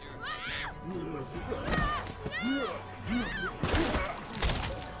trapped! You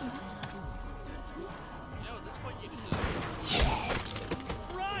know, at this point, you just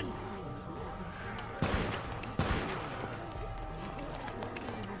Run!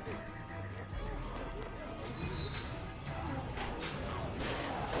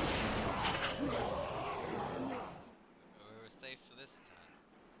 we're safe for this time.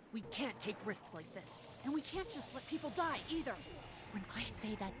 We can't take risks like this. And we can't just let people die, either. When I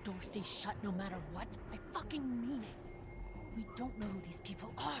say that door stays shut no matter what, I fucking mean it. We don't know who these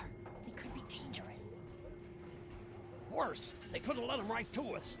people are. They could be dangerous. Worse, they could have let them right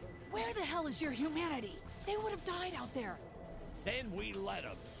to us. Where the hell is your humanity? They would have died out there. Then we let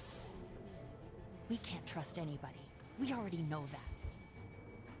them. We can't trust anybody. We already know that.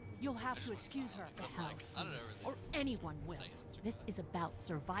 You'll have to excuse her. The hell. I don't know really. Or anyone will. This is about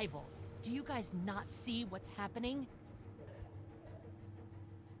survival. Do you guys not see what's happening?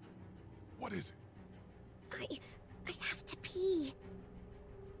 What is it? I have to pee.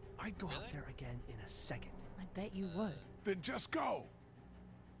 I'd go out there again in a second. I bet you would. Then just go.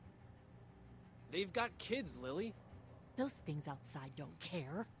 They've got kids, Lily. Those things outside don't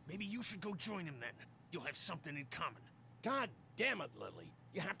care. Maybe you should go join him then. You'll have something in common. God damn it, Lily.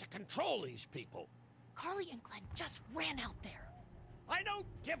 You have to control these people. Carly and Glenn just ran out there. I don't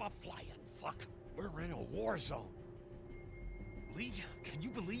give a flying fuck. We're in a war zone. Lee, can you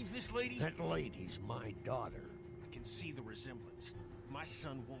believe this lady? That lady's my daughter. I can see the resemblance. My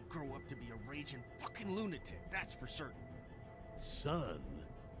son won't grow up to be a raging fucking lunatic, that's for certain. Son?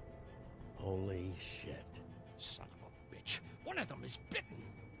 Holy shit. Son of a bitch. One of them is bitten.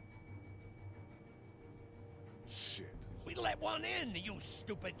 Shit. We let one in, you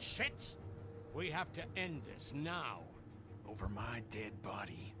stupid shits. We have to end this now. Over my dead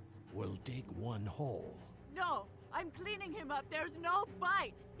body. We'll dig one hole. No, I'm cleaning him up. There's no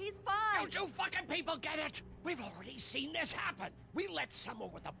bite. He's fine. Don't you fucking people get it? We've already seen this happen. We let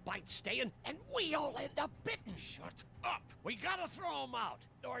someone with a bite stay in, and we all end up bitten. Shut up. We gotta throw him out,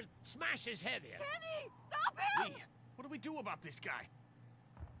 or smash his head in. Kenny, stop him! Lee, what do we do about this guy?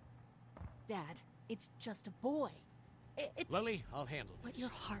 Dad, it's just a boy. It's... Lily, I'll handle Let this.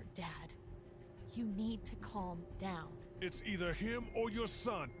 your heart, Dad. You need to calm down. It's either him or your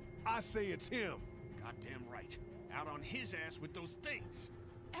son. I say it's him. Goddamn right. Out on his ass with those things.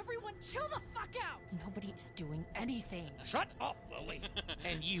 Everyone chill the fuck out! Nobody is doing anything. Shut up, Lily.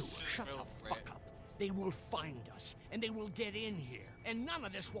 And you, shut the fuck up. They will find us, and they will get in here, and none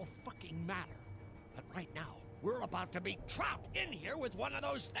of this will fucking matter. But right now, we're about to be trapped in here with one of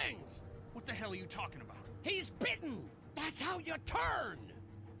those things. What the hell are you talking about? He's bitten! That's how you turn!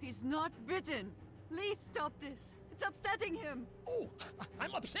 He's not bitten. Lee, stop this. It's upsetting him. Oh,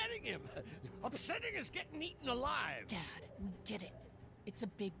 I'm upsetting him. Upsetting is getting eaten alive. Dad, we get it. It's a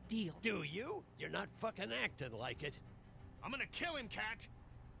big deal. Do you? You're not fucking acting like it. I'm gonna kill him, Cat.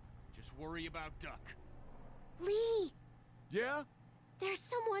 Just worry about Duck. Lee! Yeah? There's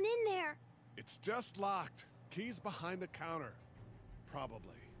someone in there. It's just locked. Key's behind the counter.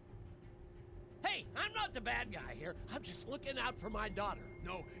 Probably. Hey, I'm not the bad guy here. I'm just looking out for my daughter.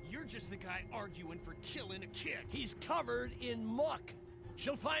 No, you're just the guy arguing for killing a kid. He's covered in muck.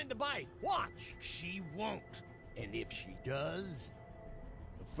 She'll find the bite. Watch. She won't. And if she does,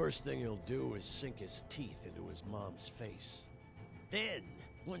 the first thing he'll do is sink his teeth into his mom's face. Then,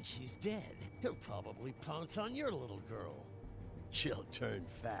 once she's dead, he'll probably pounce on your little girl. She'll turn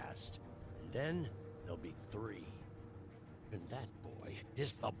fast. And then there'll be 3. And that boy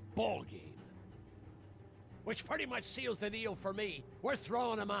is the ball game. Which pretty much seals the deal for me. We're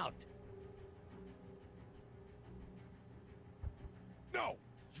throwing him out. No!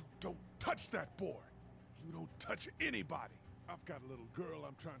 You don't touch that boy! You don't touch anybody! I've got a little girl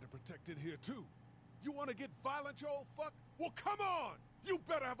I'm trying to protect in here, too. You want to get violent, you old fuck? Well, come on! You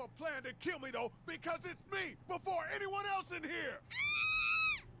better have a plan to kill me, though, because it's me before anyone else in here!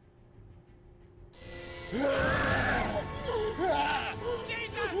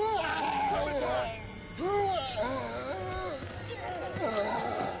 Jesus! Really,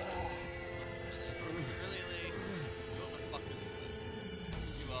 Lee? You're the fucking worst.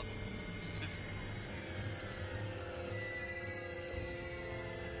 You are the worst.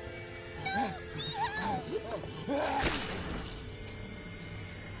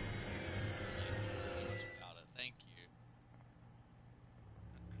 Thank you.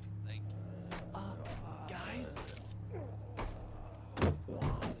 Thank you. Guys?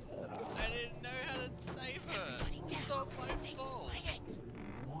 I didn't know how to save her. It's not my fault.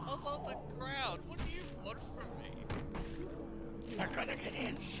 I was on the ground. What do you want from me? They're gonna get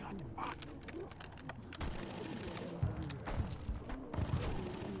in. Shut up.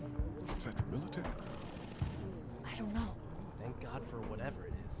 Is that the military? I don't know. Thank God for whatever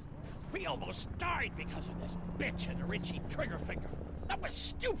it is. We almost died because of this bitch and her itchy trigger finger. That was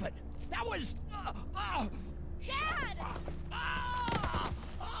stupid. That was... Dad!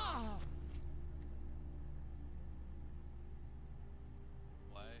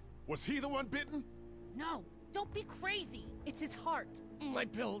 Why? Was he the one bitten? No, don't be crazy. It's his heart. My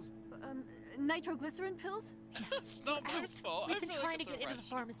pills. Nitroglycerin pills? It's not my fault. We've I been feel trying like to it's get a into the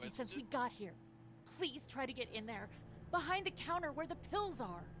pharmacy rational since we question. got here. Please try to get in there. Behind the counter where the pills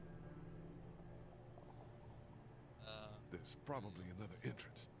are. There's probably another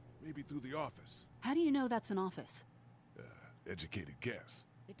entrance. Maybe through the office. How do you know that's an office? Educated guess.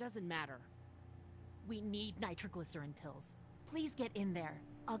 It doesn't matter. We need nitroglycerin pills. Please get in there.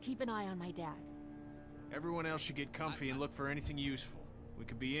 I'll keep an eye on my dad. Everyone else should get comfy and look for anything useful. We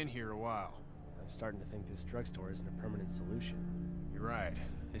could be in here a while. I'm starting to think this drugstore isn't a permanent solution. You're right.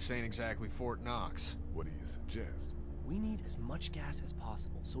 This ain't exactly Fort Knox. What do you suggest? We need as much gas as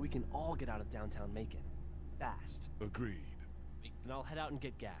possible so we can all get out of downtown Macon. Fast. Agreed. Then I'll head out and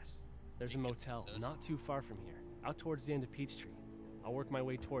get gas. There's a motel not too far from here, out towards the end of Peachtree. I'll work my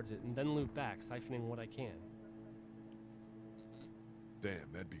way towards it and then loop back, siphoning what I can.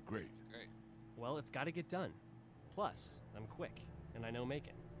 Damn, that'd be great. Great. Well, it's gotta get done. Plus, I'm quick, and I know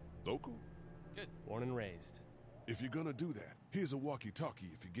Macon. Local? Good. Born and raised. If you're gonna do that, here's a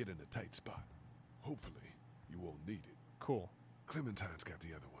walkie-talkie if you get in a tight spot. Hopefully, you won't need it. Cool. Clementine's got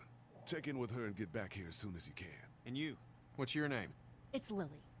the other one. Check in with her and get back here as soon as you can. And you? What's your name? It's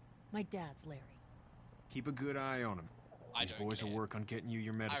Lily. My dad's Larry. Keep a good eye on him. These boys will work on getting you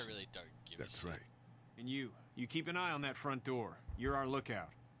your medicine. I really don't give a shit. That's right. And you keep an eye on that front door. You're our lookout.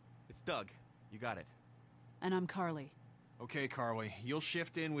 It's Doug. You got it. And I'm Carly. Okay, Carly. You'll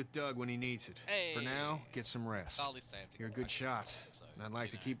shift in with Doug when he needs it. Hey. For now, get some rest. Carly's saved. You're a good shot, and I'd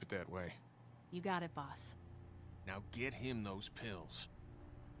like to keep it that way. You got it, boss. Now get him those pills.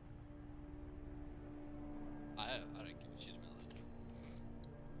 I don't give a shit about that.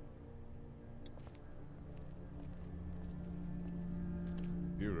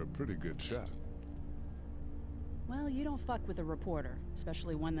 You're a pretty good shot. Well, you don't fuck with a reporter,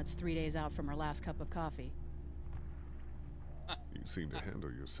 especially one that's 3 days out from her last cup of coffee. You seem to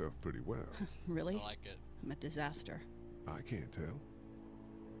handle yourself pretty well. Really? I like it. I'm a disaster. I can't tell.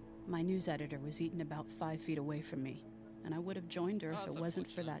 My news editor was eaten about 5 feet away from me, and I would have joined her if it wasn't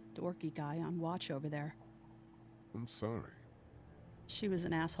for that dorky guy on watch over there. I'm sorry. She was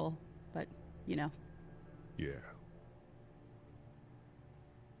an asshole, but, you know. Yeah.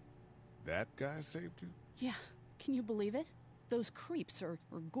 That guy saved you? Yeah. Can you believe it? Those creeps, or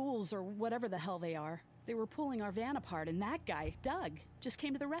ghouls, or whatever the hell they are. They were pulling our van apart, and that guy, Doug, just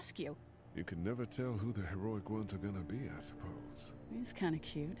came to the rescue. You can never tell who the heroic ones are gonna be, I suppose. He's kind of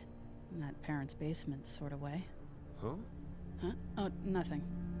cute. In that parents' basement sort of way. Huh? Huh? Oh, nothing.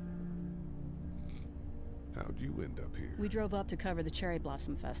 How'd you end up here? We drove up to cover the Cherry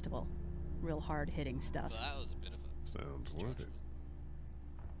Blossom Festival. Real hard-hitting stuff. Well, that was a bit of a... Sounds worth it.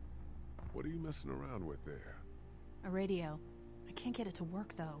 What are you messing around with there? A radio. I can't get it to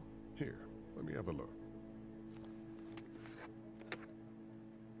work, though. Here, let me have a look.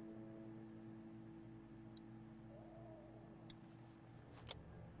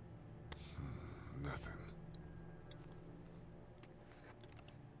 Nothing.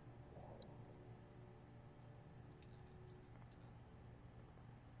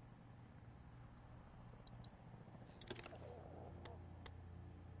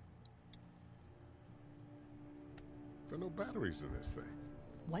 There are no batteries in this thing.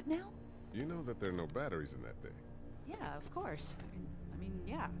 What now? You know that there are no batteries in that thing. Yeah, of course. I mean,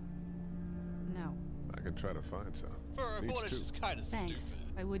 yeah. No. I can try to find some. For a reporter, it's just kind of Thanks. stupid.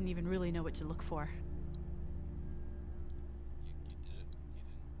 I wouldn't even really know what to look for. You didn't think to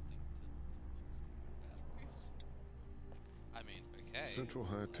look for batteries? I mean, okay. Central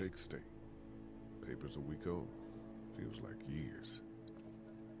High Take State. Paper's a week old. Feels like years.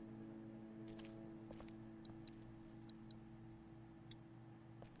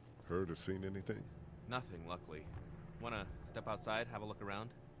 Heard or seen anything? Nothing, luckily. Wanna step outside, have a look around?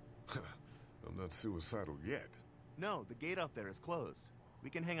 I'm not suicidal yet. No, the gate out there is closed. We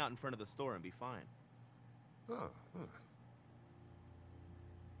can hang out in front of the store and be fine.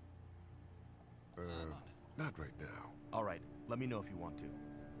 Not right now. All right, let me know if you want to.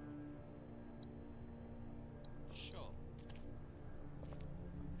 Sure.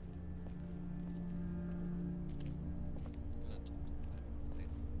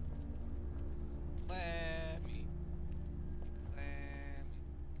 Clammy. Clammy.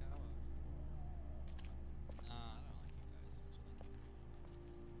 Go on. I don't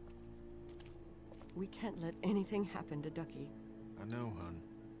like you guys. We can't let anything happen to Ducky. I know, hun.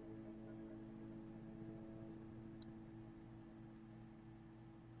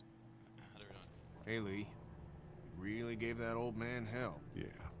 Hey, Lee. You really gave that old man hell. Yeah.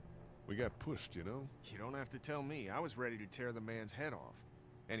 We got pushed, you know? You don't have to tell me. I was ready to tear the man's head off.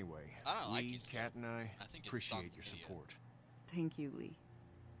 Anyway, I don't like Lee, you, Kat, and I think it's appreciate something your here. support. Thank you, Lee.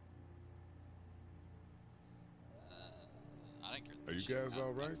 I don't care. Are you guys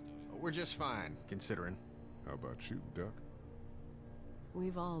all right? We're just fine, considering. How about you, Duck?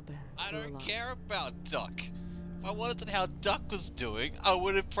 We've all been. I don't care about Duck. If I wanted to know how Duck was doing, I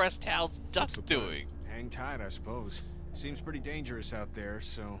would have pressed how's Duck doing. Hang tight, I suppose. Seems pretty dangerous out there,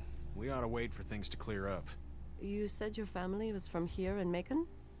 so we ought to wait for things to clear up. You said your family was from here in Macon?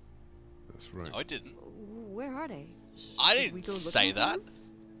 That's right. No, I didn't. Where are they? I Should we didn't go looking say for that. them?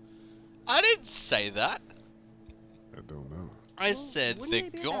 I didn't say that. I don't know. I said Wouldn't they're they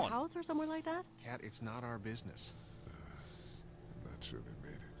be at gone. their house or somewhere like that? Cat, it's not our business. I'm not sure they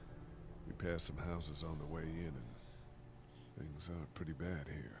made it. We passed some houses on the way in, and things are pretty bad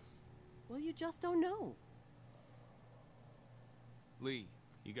here. Well, you just don't know. Lee,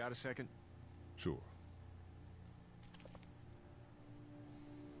 you got a second? Sure.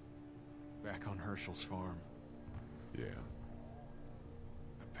 Back on Herschel's farm. Yeah.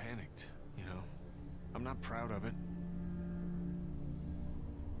 I panicked, you know. I'm not proud of it.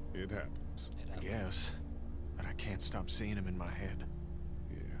 It happens. I guess. But I can't stop seeing him in my head.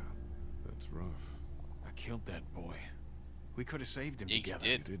 Yeah, that's rough. I killed that boy. We could have saved him You together.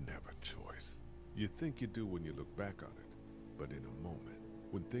 did. You didn't have a choice. You think you do when you look back on it. But in a moment,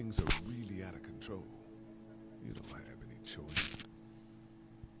 when things are really out of control, you don't have any choice.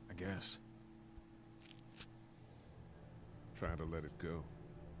 I guess. Try to let it go.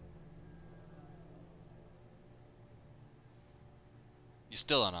 You're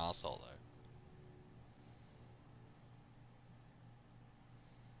still an asshole, though.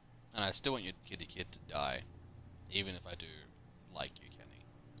 And I still want your kitty kid to die, even if I do like you, Kenny.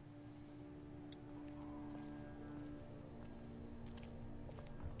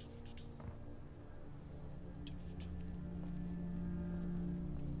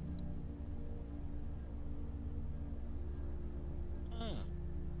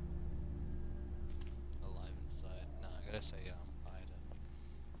 Alive inside. No, I gotta say, Ida.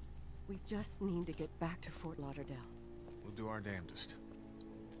 We just need to get back to Fort Lauderdale. We'll do our damnedest.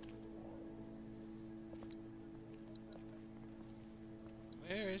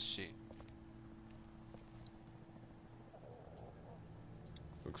 Where is she?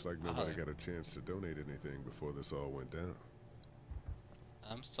 Looks like nobody got a chance to donate anything before this all went down.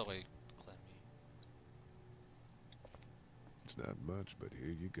 I'm sorry, Clemmy. It's not much, but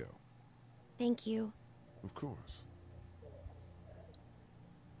here you go. Thank you. Of course.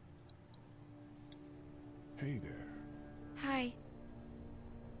 Hey there. Hi.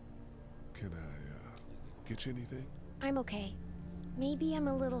 Can I, get you anything? I'm okay. Maybe I'm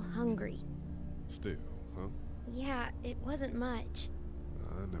a little hungry. Still, huh? Yeah, it wasn't much.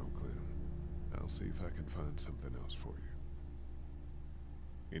 I know, Clem. I'll see if I can find something else for you.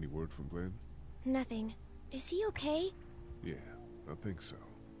 Any word from Glenn? Nothing. Is he okay? Yeah, I think so.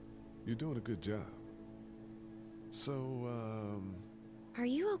 You're doing a good job. So, Are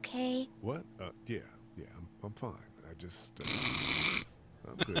you okay? What? Yeah, I'm fine. I just,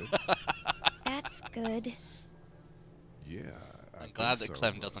 I'm good. That's good. Yeah, I'm glad that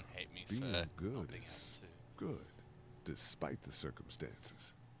Clem doesn't hate me for being good not being is able to. good, despite the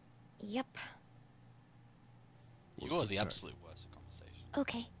circumstances. Yep. You We'll are sit the tight. absolute worst at conversation.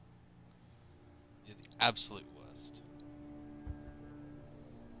 Okay. You're the absolute worst.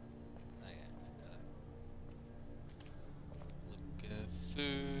 Okay, looking for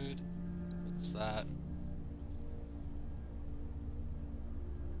food. What's that?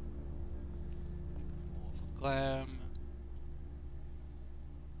 More for Clem.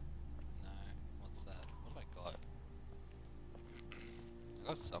 No. What's that? What have I got? I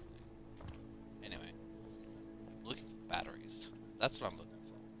got something. Anyway. Looking for batteries. That's what I'm looking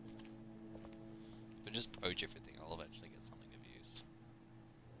for. If I just poach everything, I'll eventually get something of use.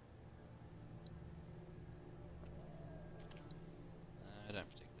 I don't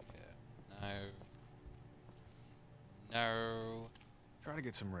particularly care. No. No. Try to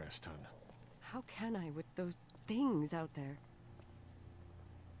get some rest, hon. How can I with those things out there?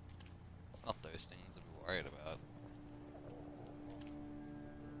 It's not those things to be worried about.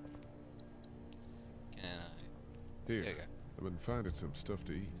 Can I? Here, There you go. I've been finding some stuff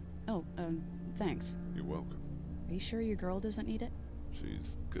to eat. Oh, thanks. You're welcome. Are you sure your girl doesn't need it?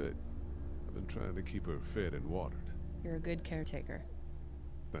 She's good. I've been trying to keep her fed and watered. You're a good caretaker.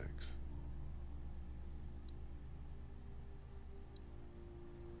 Thanks.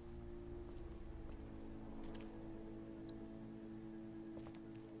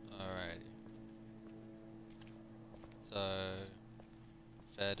 Alrighty. So,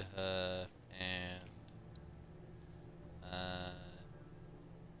 fed her and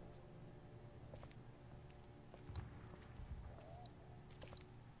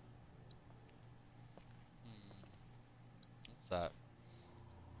what's that?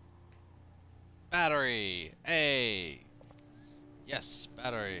 Battery! Hey! Yes,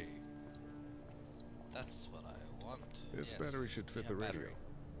 battery. That's what I want. This Yes. battery should fit Yeah, the radio. battery.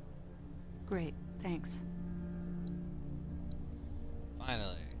 Great, thanks.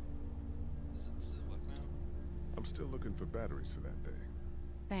 Finally. Does it work now? I'm still looking for batteries for that thing.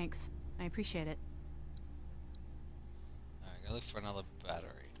 Thanks. I appreciate it. Alright, gotta look for another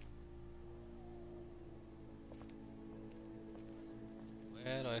battery.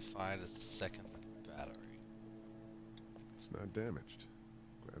 Where do I find a second battery? It's not damaged.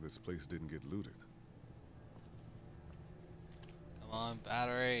 Glad this place didn't get looted. Come on,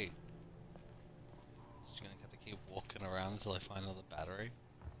 battery! Just gonna have to keep walking around until I find another battery.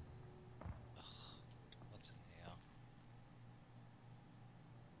 Ugh, what's in here?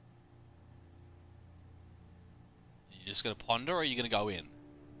 Are you just gonna ponder, or are you gonna go in?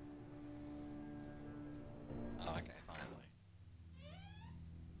 Oh, okay, finally.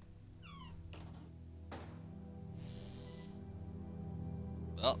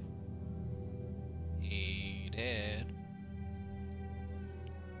 Well, he did.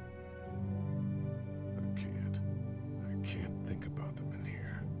 I can't think about them in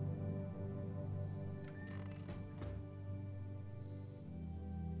here.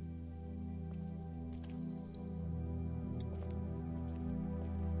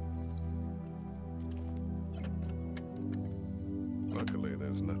 Luckily,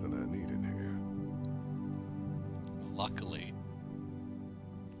 there's nothing I need in here. Luckily.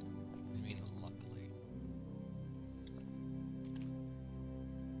 What do you mean, luckily?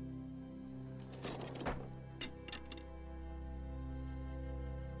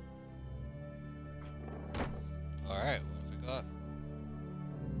 Alright, what have we got?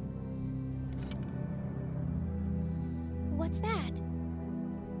 What's that?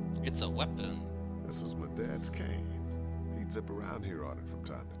 It's a weapon. This is my dad's cane. He'd zip around here on it from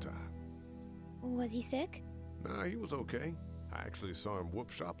time to time. Was he sick? Nah, he was okay. I actually saw him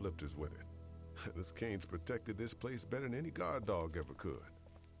whoop shoplifters with it. This cane's protected this place better than any guard dog ever could.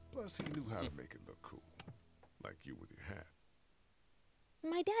 Plus, he knew how to make it look cool. Like you with your hat.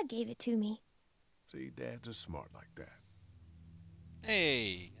 My dad gave it to me. See, dads are smart like that.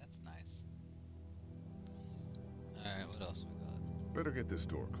 Hey, that's nice. Alright, what else we got? Better get this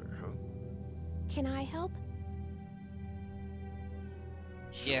door clear, huh? Can I help?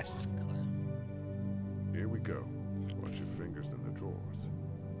 Yes, Clem. Here we go. Watch your fingers in the drawers.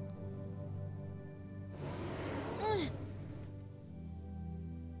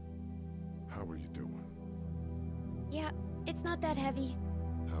 How are you doing? Yeah, it's not that heavy.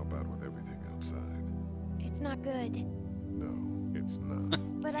 How about with everything outside? It's not good. No, it's not.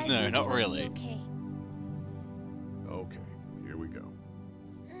 But I No, think not it'll be really. okay. Okay, here we go.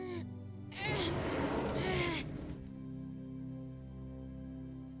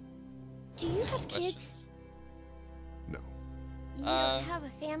 Do you have kids? No. You don't have a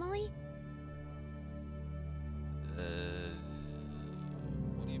family?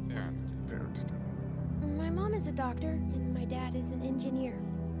 What do your parents do? Parents do. My mom is a doctor, and my dad is an engineer.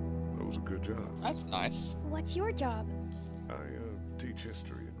 Those are good jobs. That's nice. What's your job? I teach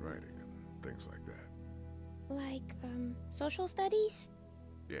history and writing and things like that. Like, social studies?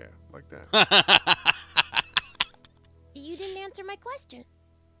 Yeah, like that. You didn't answer my question.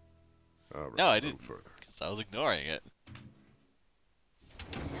 All right, No, I a little didn't. further. Because I was ignoring it.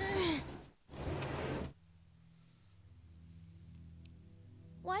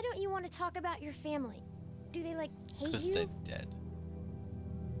 Why don't you want to talk about your family? Do they, like, hate Because you? they're dead.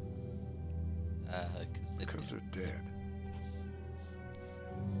 Because they're dead.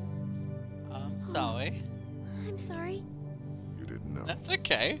 I'm sorry. I'm sorry. You didn't know. That's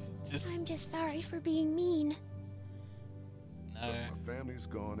okay. I'm just sorry for being mean. No. Look, my family's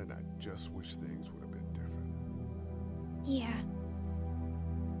gone, and I just wish things would have been different. Yeah.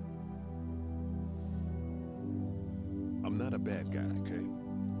 I'm not a bad guy, okay?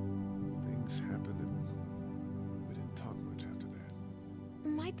 Things happened, and we didn't talk much after that.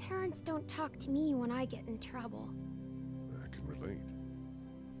 My parents don't talk to me when I get in trouble. I can relate.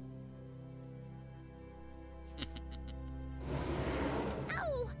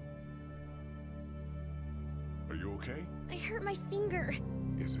 Ow! Are you okay? I hurt my finger.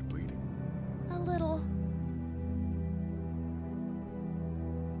 Is it bleeding? A little.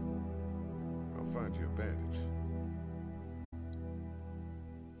 I'll find you a bandage.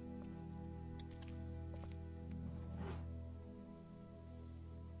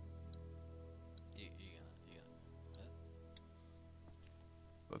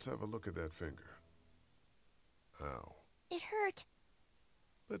 Let's have a look at that finger. Ow. It hurt.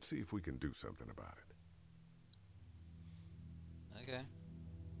 Let's see if we can do something about it. Okay.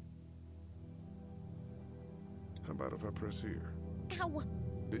 How about if I press here? Ow.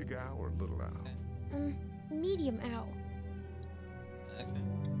 Big owl or little owl? Medium ow. Okay.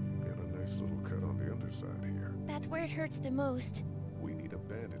 You got a nice little cut on the underside here. That's where it hurts the most. We need a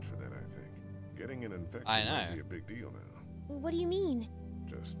bandage for that, I think. Getting an infection I know. might be a big deal now. What do you mean?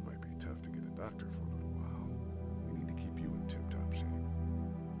 Just might be tough to get a doctor for a little while. We need to keep you in tip-top shape.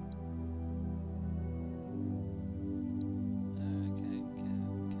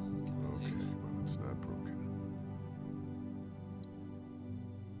 Okay, well, it's not broken.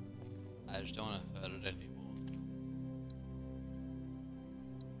 I just don't want to hurt it anymore.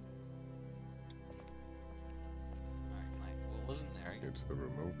 Alright, like, what wasn't there again? It's the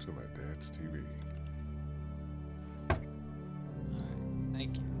remote to my dad's TV. Alright,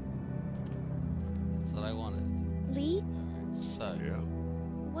 thank you. That's what I wanted. Lee? Alright, so. Yeah?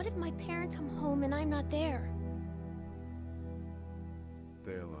 What if my parents come home and I'm not there?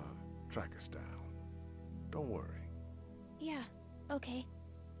 They'll, track us down. Don't worry. Yeah, okay.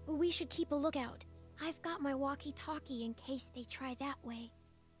 We should keep a lookout. I've got my walkie-talkie in case they try that way.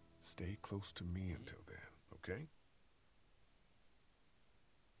 Stay close to me until then, okay?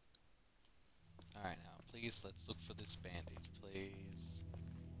 Alright, now, please, let's look for this bandage, please.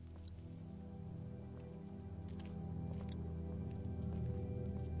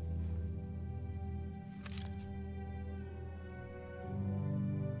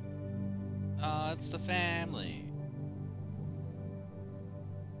 Oh, it's the family.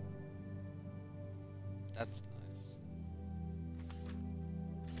 That's nice.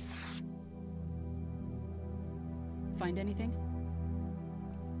 Find anything?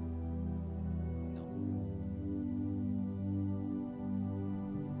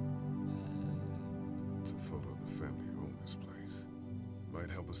 It's a photo of the family who own this place. Might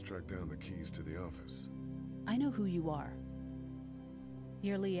help us track down the keys to the office. I know who you are.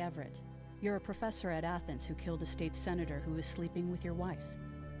 You're Lee Everett. You're a professor at Athens who killed a state senator who was sleeping with your wife.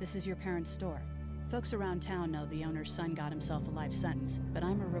 This is your parents' store. Folks around town know the owner's son got himself a life sentence, but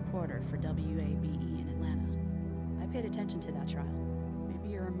I'm a reporter for WABE in Atlanta. I paid attention to that trial. Maybe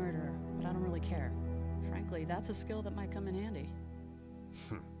you're a murderer, but I don't really care. Frankly, that's a skill that might come in handy.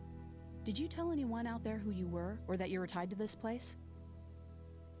 Did you tell anyone out there who you were, or that you were tied to this place?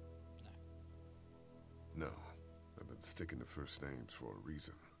 No. I've been sticking to first names for a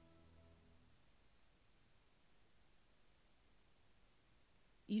reason.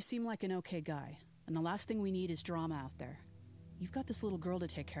 You seem like an okay guy, and the last thing we need is drama out there. You've got this little girl to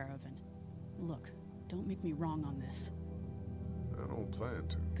take care of, and look, don't make me wrong on this. I don't plan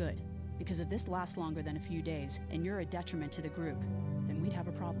to. Good, because if this lasts longer than a few days, and you're a detriment to the group, then we'd have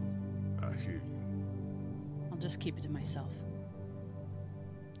a problem. I hear you. I'll just keep it to myself.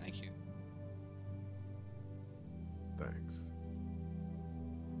 Thank you. Thanks.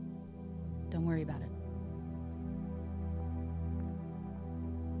 Don't worry about it.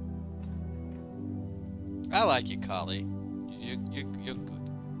 I like you, Carly. You're good.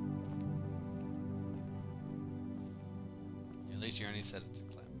 At least you only said it to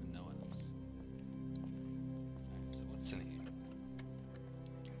Clem and no one else. Alright, so what's in here?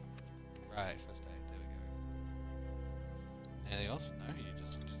 Right, first aid. There we go. Anything else? No, you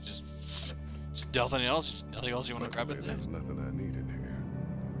just nothing else. Nothing else you want to grab in there? There's nothing I need in here.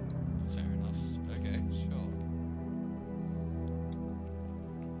 Fair enough. Okay, sure.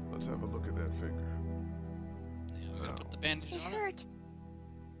 Let's have a look at that finger. We're gonna put the bandage on it.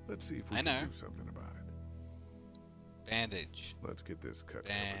 Let's see if we I can know. do something about it. Bandage. Let's get this cut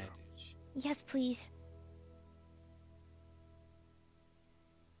covered up. Yes, please.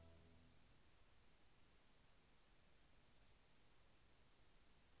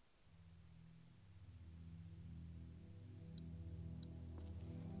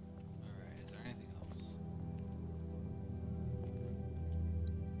 Alright, is there anything else?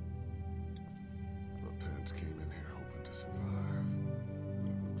 My parents came in here hoping to survive. But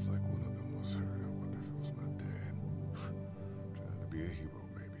it looks like one of them was hurt. I wonder if it was my dad. Trying to be a hero,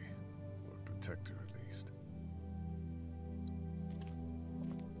 maybe. Or a protector, at least.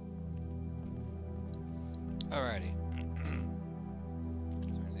 Alrighty. Is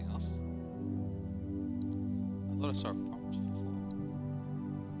there anything else? I thought I saw a prompt before.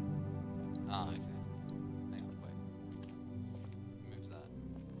 Ah, okay. Hang on, wait. Move that.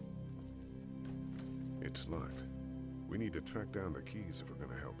 It's locked. We need to track down the keys if we're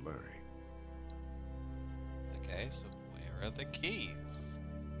gonna help Larry. Okay, so where are the keys?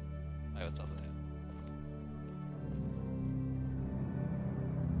 Wait, what's up there?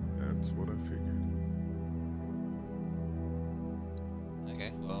 That's what I figured.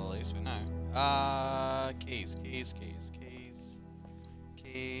 Okay, well, at least we know. Keys. Keys.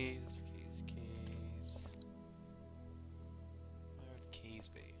 Where would keys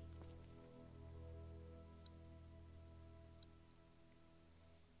be?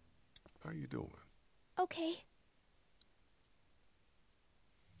 How you doing? Okay.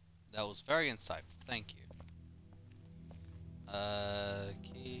 That was very insightful. Thank you.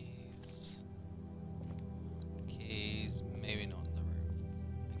 Keys. Keys. Maybe not in the room.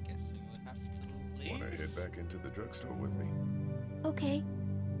 I'm guessing we'll have to leave. Wanna head back into the drugstore with me? Okay.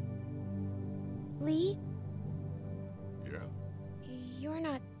 Lee, Yeah? you're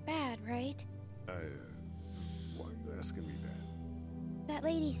not bad, right? Why are you asking me that? That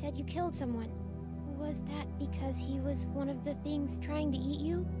lady said you killed someone. Was that because he was one of the things trying to eat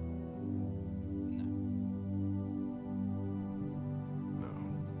you? No,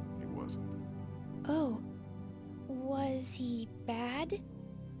 he wasn't. Oh. Was he bad?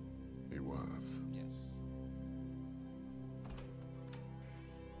 He was. Yes.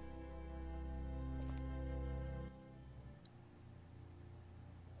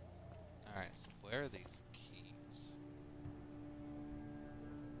 Alright, so where are these keys?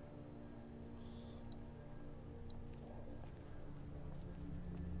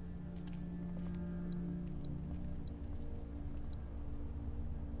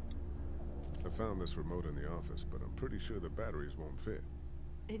 I found this remote in the office, but I'm pretty sure the batteries won't fit.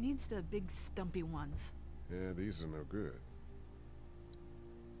 It needs the big stumpy ones. Yeah, these are no good.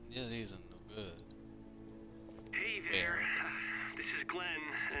 Yeah, these are no good. Hey there, this is Glenn,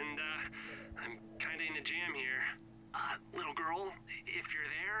 and I'm kinda in a jam here. Little girl, if you're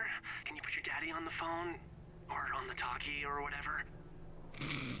there, can you put your daddy on the phone? Or on the talkie or whatever?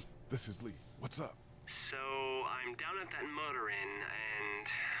 This is Lee. What's up? So, I'm down at that motor inn, and,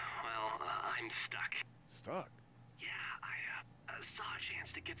 well, I'm stuck. Stuck? Yeah, I saw a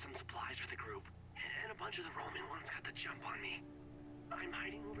chance to get some supplies for the group, and a bunch of the Roman ones got the jump on me. I'm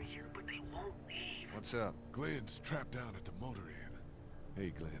hiding over here, but they won't leave. What's up? Glenn's trapped down at the motor inn.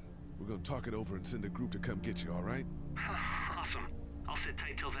 Hey, Glenn. We're gonna talk it over and send a group to come get you, all right? Awesome. I'll sit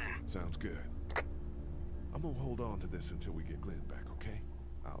tight till then. Sounds good. I'm gonna hold on to this until we get Glenn back, okay?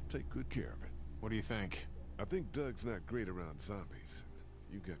 I'll take good care of it. What do you think? I think Doug's not great around zombies.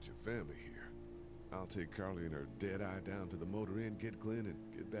 You got your family here. I'll take Carly and her dead eye down to the motor inn, get Glenn, and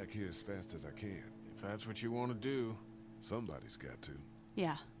get back here as fast as I can. If that's what you want to do. Somebody's got to.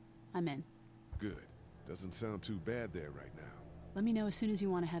 Yeah, I'm in. Good. Doesn't sound too bad there right now. Let me know as soon as you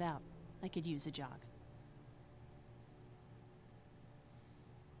want to head out. I could use a jog.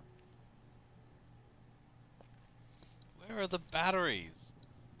 Where are the batteries?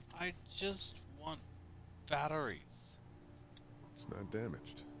 I just want batteries. It's not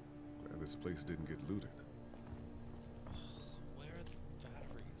damaged. Glad this place didn't get looted. Where are the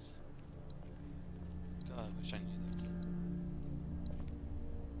batteries? God, I wish I knew those.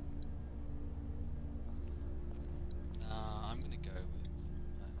 I'm gonna go with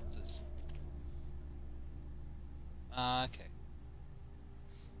what's this? Okay.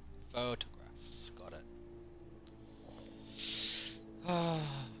 Photographs. Got it.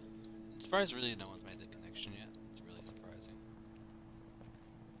 I'm surprised really no one's made the connection yet. It's really surprising.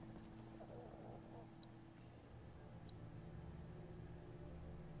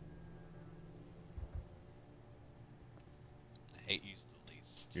 I hate use the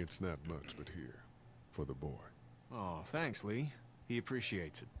least. It's not much, but here. For the boy. Oh, thanks, Lee. He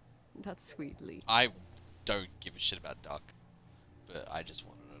appreciates it. That's sweet, Lee. I don't give a shit about Duck, but I just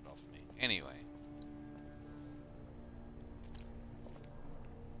wanted it off me. Anyway.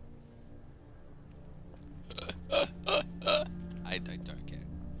 I don't care.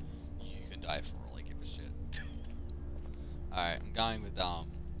 You can die for all I give a shit. Alright, I'm going with,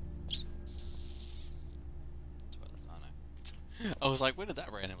 toilets, I know. I was like, when did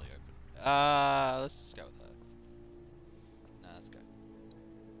that randomly open? Let's just go with her. Nah, let's go.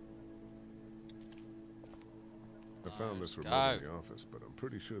 I found this go. remote in the office, but I'm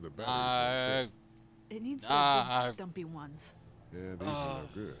pretty sure the batteries won't fit. It needs the big stumpy ones. Yeah, these are no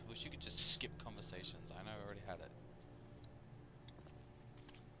good. Wish you could just skip conversations. I know I already had it.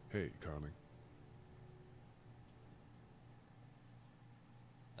 Hey, Carly.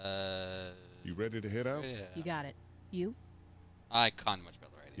 You ready to head out? Yeah. You got it. You? I can't much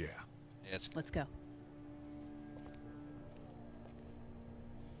better already. Yeah. Yes. Let's go.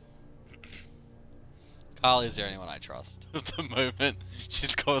 Carly's the only one I trust at the moment.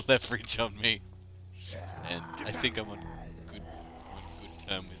 She's got leverage on me, and I think I'm on good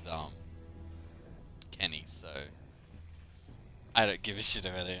term with Kenny. So I don't give a shit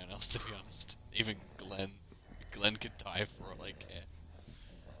about anyone else, to be honest. Even Glenn. Glenn could die for all I care.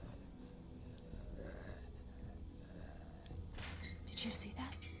 Did you see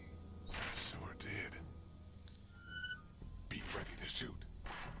that? Sure did. Be ready to shoot.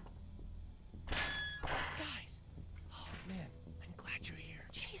 Guys. Oh, man. I'm glad you're here.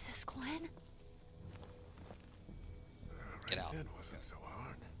 Jesus, Glenn. All right, Get out. That wasn't so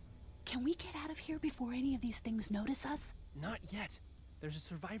hard. Can we get out of here before any of these things notice us? Not yet. There's a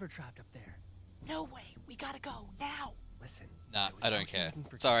survivor trapped up there. No way. We gotta go now. Listen. Nah, I don't care.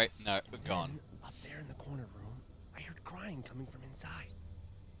 Sorry, no, we're gone. Up there in the corner room, I heard crying coming from inside.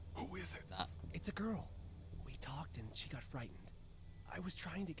 Who is it? Nah. It's a girl. We talked and she got frightened. I was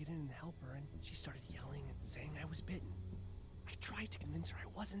trying to get in and help her, and she started yelling and saying I was bitten. I tried to convince her I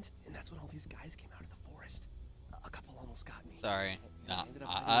wasn't, and that's when all these guys came out of the forest. A couple almost got me. Sorry. Nah.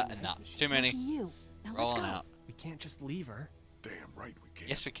 Nah. Too many. You. Now Rolling let's go. out. We can't just leave her. Damn right we can.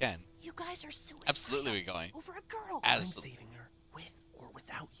 Yes, we can. You guys are suicidal. Absolutely, we're going. Over a girl. I'm saving her, with or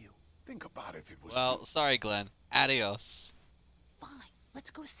without you. Think about if it was. Well, sorry, Glenn. Adios. Fine.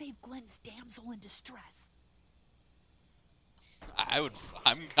 Let's go save Glenn's damsel in distress. I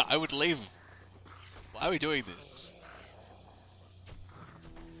would leave. Why are we doing this?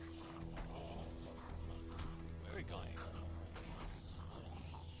 Where are we going?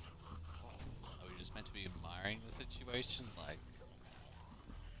 Are we just meant to be admiring the situation? Like,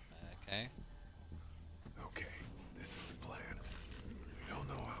 okay. Okay, this is the plan. We don't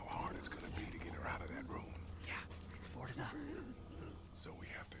know how hard it's gonna be to get her out of that room. Yeah, it's boarded up. So we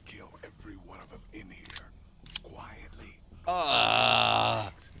have to kill every one of them in here. Quietly.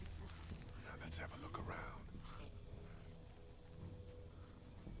 Now let's have a look around.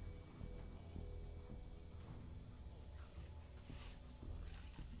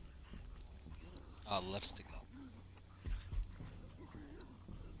 Left stick up.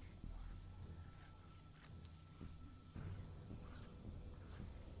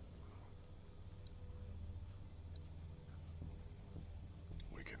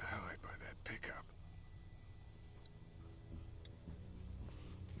 We can hide by that pickup.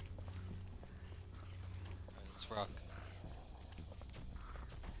 Let's rock.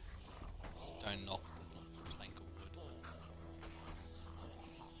 Don't knock the plank of wood.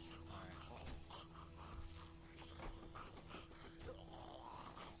 Alright.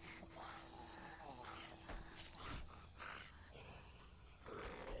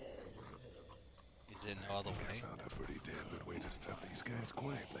 Is there no other way? Found a pretty damn good way to stop these guys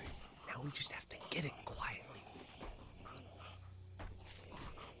quietly. Now we just have to get it quietly.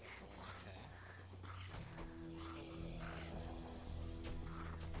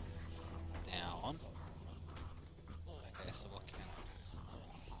 Down. Okay, so what can I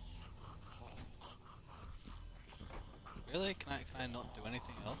do? Really? Can I not do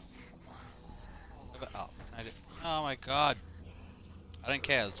anything else? How about up? Can I do? Oh my god! I don't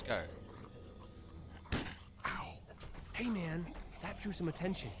care. Let's go. Hey man, that drew some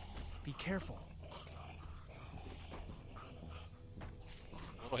attention. Be careful.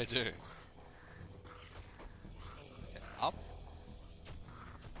 What do I do? Okay, up?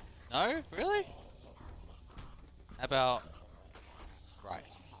 No? Really? How about right?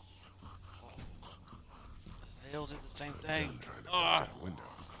 They all do the same thing. Oh. Window.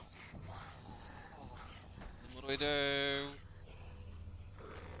 What do we do?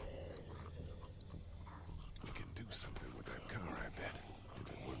 We can do something with that car, I bet. If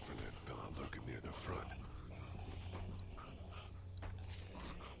it weren't for that fella lurking near the front.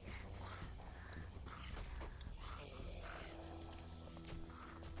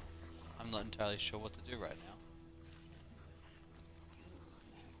 I'm not entirely sure what to do right now.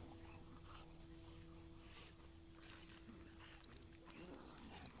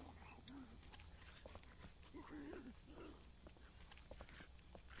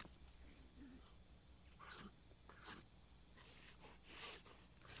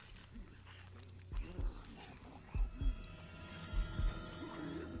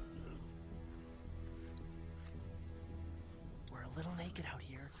 We're a little naked out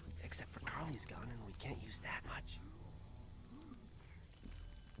here, except for Carly's gun, and we can't use that much.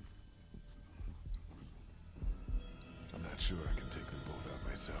 I'm not sure I can take them both out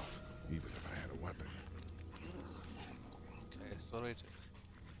myself, even if I had a weapon. Okay, so what do we do?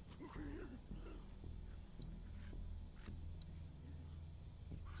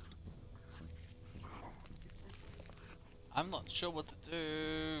 I'm not sure what to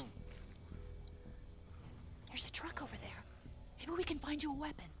do. There's a truck over there. Maybe we can find you a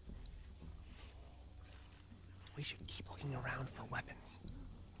weapon. We should keep looking around for weapons.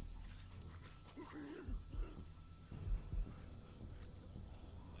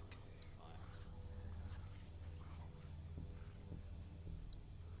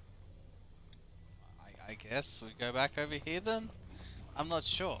 I guess we go back over here then? I'm not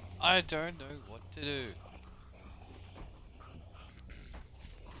sure. I don't know what to do.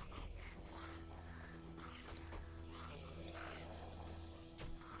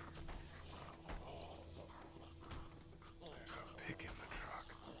 There's a pig in the truck.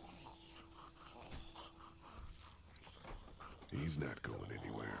 He's not going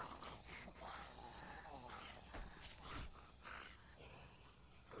anywhere.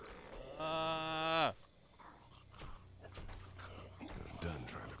 Ah! I'm done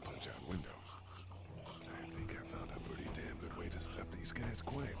trying to punch out windows. I think I found a pretty damn good way to stop these guys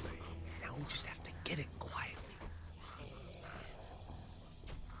quietly. Now we just have to get it quietly.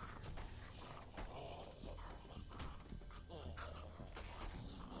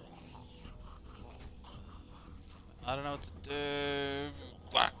 I don't know what to do.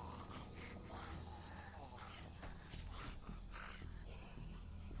 Whack.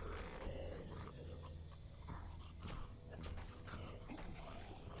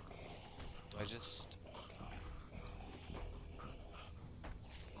 Do I just...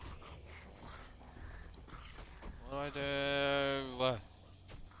 What do I do? What?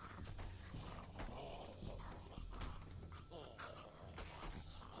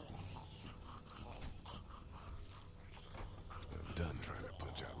 I'm done trying to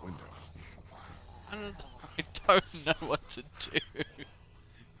punch out windows. I don't know what to do.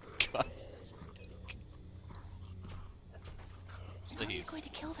 God. How are you going to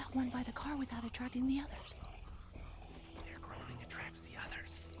kill that one by the car without attracting the others? Their groaning attracts the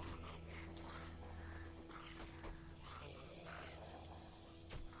others.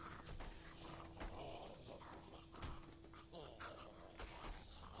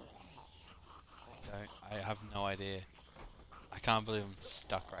 I have no idea. I can't believe I'm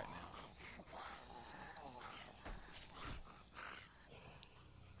stuck right now.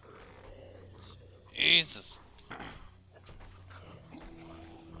 Jesus.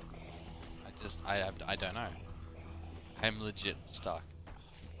 I don't know. I'm legit stuck.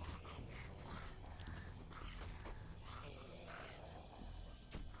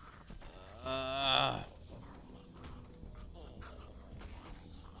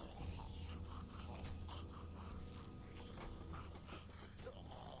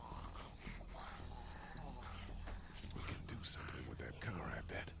 We can do something with that car, I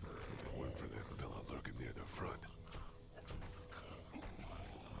bet. If it weren't for that fella lurking near the front.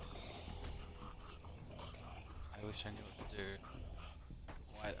 I wish I knew what to do.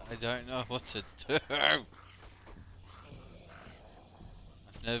 I don't know what to do. I've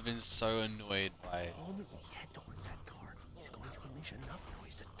never been so annoyed by... The moment we head towards that car, he's going to unleash enough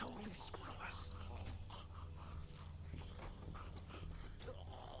noise to totally screw us.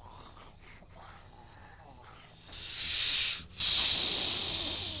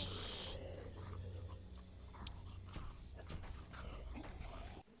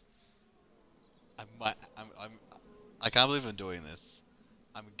 I can't believe I'm doing this.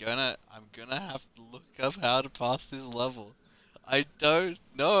 I'm gonna have to look up how to pass this level. I don't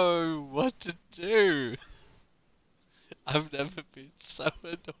know what to do. I've never been so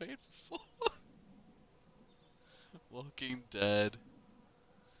annoyed before. Walking Dead.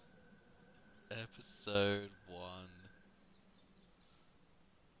 Episode 1.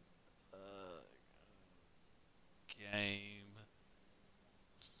 Game.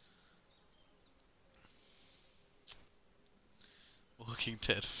 Walking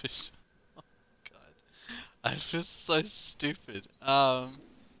Dead fish. Oh god. I feel so stupid. A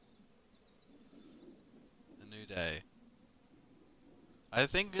new day. I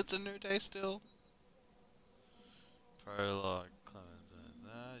think it's a new day still. Prologue, Clement,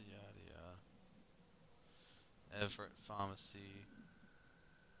 yada yada. Everett Pharmacy.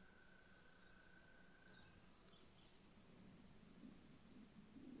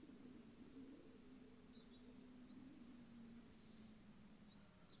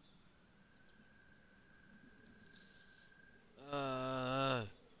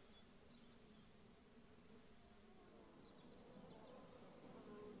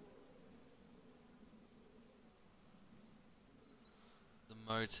 The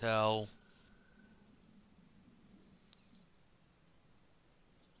motel.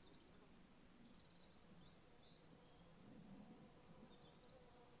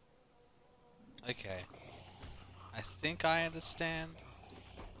 Okay. I think I understand.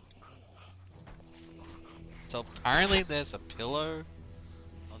 So apparently there's a pillow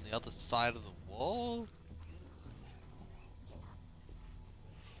on the other side of the wall?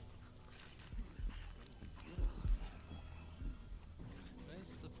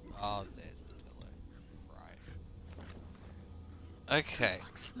 Where's the... Oh, there's the pillow. Right. Okay.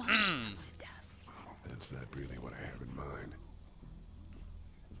 That's not really what I have in mind.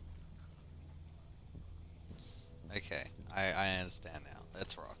 Okay, I understand now.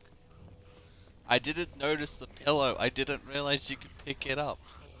 Let's rock. I didn't notice the pillow. I didn't realize you could pick it up.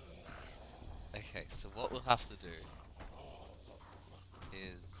 Okay, so what we'll have to do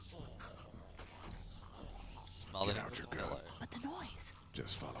is Smother Get him out with your a gun. pillow. But the noise.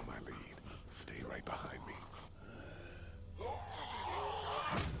 Just follow my lead. Stay right behind me.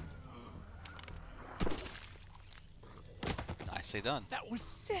 Nicely done. That was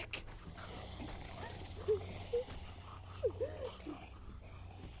sick.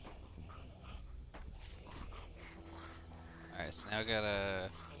 Alright, so now we gotta...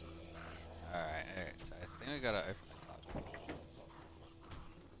 Alright, so I think we gotta open the car door.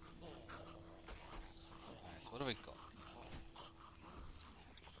 Alright, so what have we got?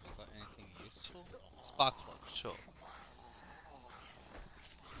 We got anything useful? Spark plug, sure.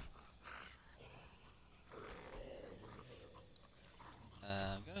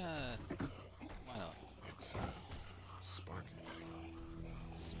 I'm gonna... Why not? It's sparking.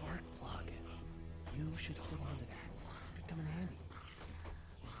 Spark plug. You should hold on to that. Could come in handy.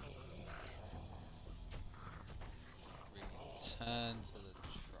 Return to the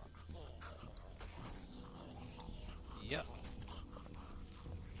truck. Yep.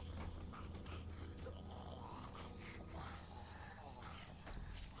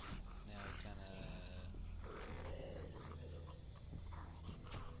 Now we're gonna...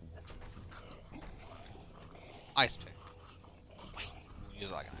 Ice pick. We'll use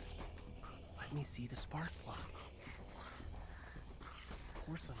it like an ice pick. Let me see the spark plug.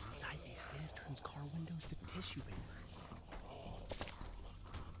 Porcelain inside these things turns car windows to tissue paper.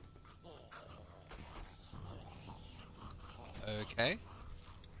 Okay.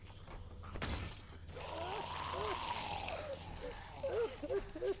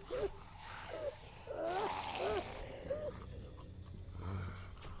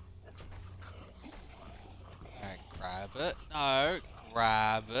 Alright, grab it. No,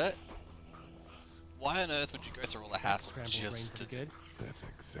 grab it. Why on earth would you go through all the hassle just to... Good. That's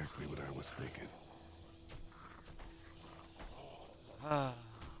exactly what I was thinking.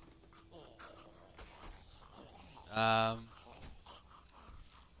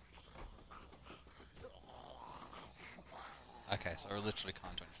 Okay, so I literally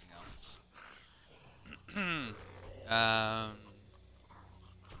can't do anything else.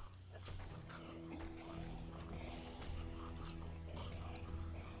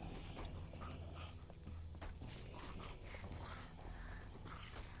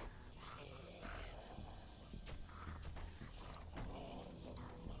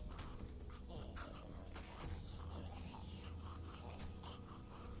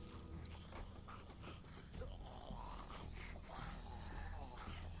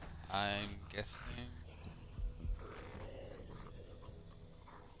 I'm guessing...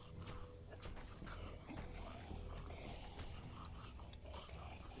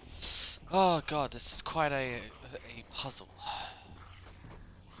 Oh god, this is quite a puzzle.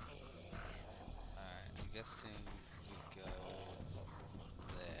 Alright, I'm guessing we go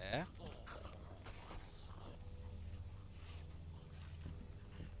there.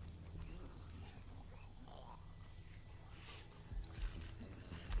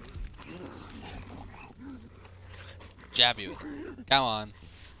 Jab you. Come on.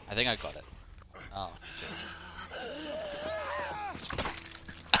 I think I got it. Oh, shit.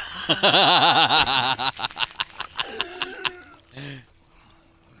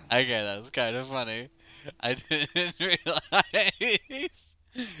 Okay, that's kind of funny. I didn't realize.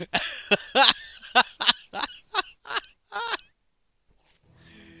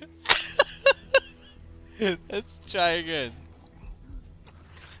 Let's try again.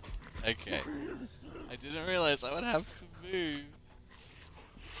 Okay. I didn't realize I would have to move.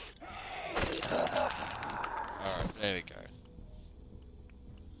 Alright, there we go.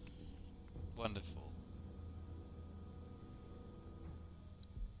 Wonderful.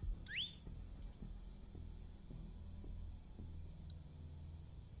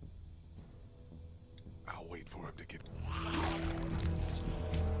 I'll wait for him to get...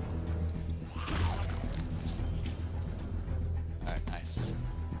 Alright, nice.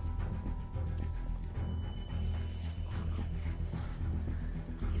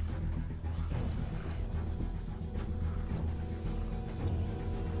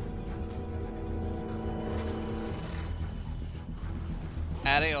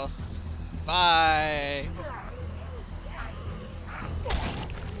 Adios. Bye.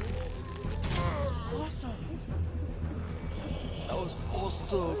 Awesome. That was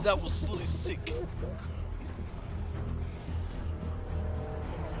awesome. That was fully sick.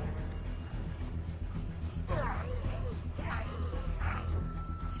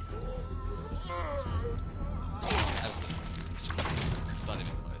 Absolutely. It's not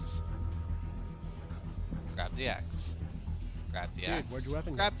even close. Grab the axe. Grab the axe. Where'd your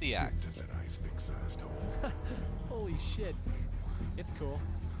weapon Grab go? the axe. To that ice big-sized hole. Holy shit. It's cool.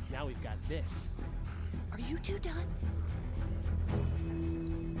 Now we've got this. Are you two done?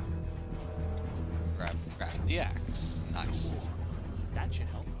 Grab the axe. Nice. That should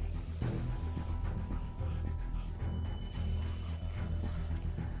help.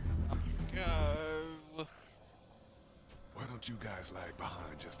 Up we go. Why don't you guys lag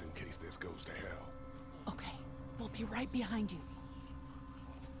behind just in case this goes to hell? Okay, we'll be right behind you.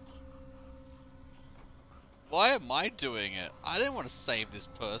 Why am I doing it? I didn't want to save this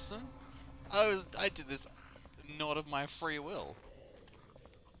person. I did this not of my free will.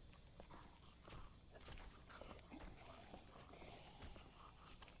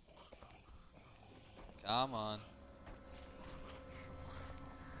 Come on.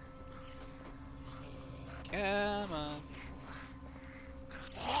 Come on.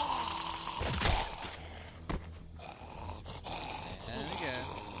 And again.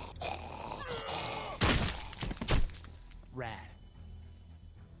 Rad.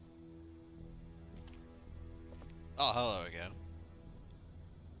 Oh, hello again.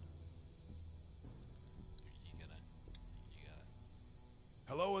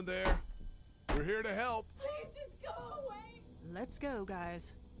 Hello in there. We're here to help. Please just go away. Let's go,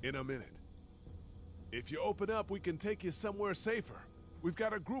 guys. In a minute. If you open up, we can take you somewhere safer. We've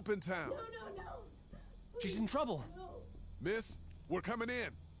got a group in town. No. She's in trouble. No. Miss, we're coming in.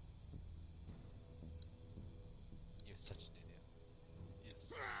 You're such an idiot.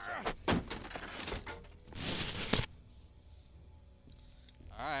 You're so...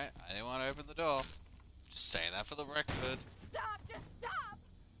 Alright, I didn't want to open the door. Just saying that for the record. Stop, just stop.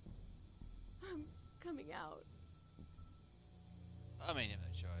 I'm coming out. I mean, you have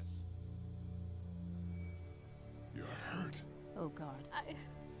no choice. You're hurt. Oh, God.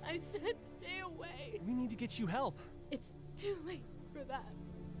 I said stay away. We need to get you help. It's too late for that.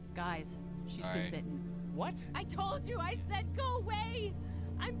 Guys, she's All been right. bitten. What? I told you, I said go away.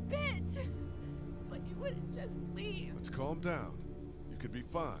 I'm bit. But you wouldn't just leave. Let's calm down. You could be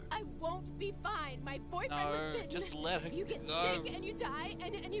fine. I won't be fine. My boyfriend was No, bitten. just let her You get go. sick and you die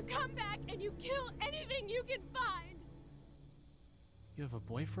and you come back and you kill anything you can find. You have a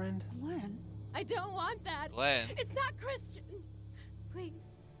boyfriend? Glenn? I don't want that. Glenn. It's not Christian. Please,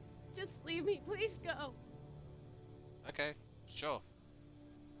 just leave me. Please go. Okay, sure.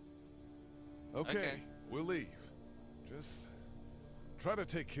 Okay, we'll leave. Just try to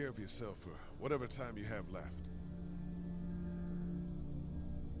take care of yourself for whatever time you have left.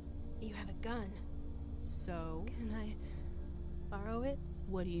 You have a gun. So? Can I borrow it?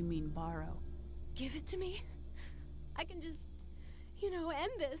 What do you mean, borrow? Give it to me. I can just,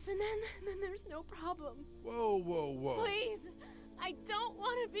 end this, and then there's no problem. Whoa. Please, I don't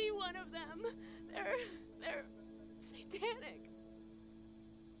want to be one of them. They're satanic.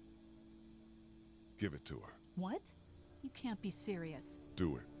 Give it to her. What? You can't be serious.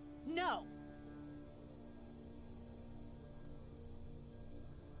 Do it. No.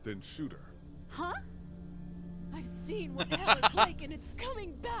 Then shoot her. Huh? I've seen what hell is like, and it's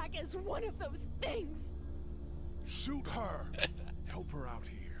coming back as one of those things. Shoot her. Help her out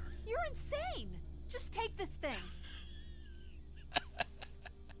here. You're insane! Just take this thing.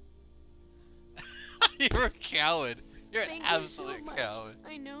 You're a coward. You're Thank an you absolute so much. coward.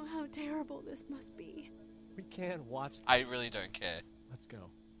 I know how terrible this must be. We can't watch this. I really don't care. Let's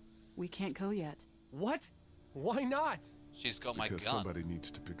go. We can't go yet. What? Why not? She's got my Because gun. somebody needs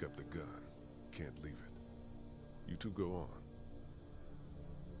to pick up the gun. Can't leave it. You two go on.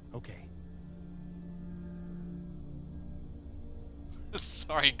 Okay.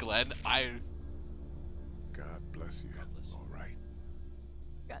 Sorry, Glenn. God bless you. All right.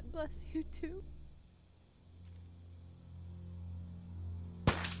 God bless you too.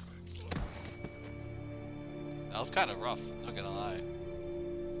 That was kind of rough, not gonna lie.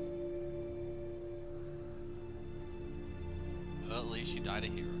 Well, at least she died a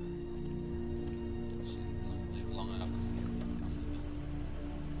hero. She lived long enough to see herself.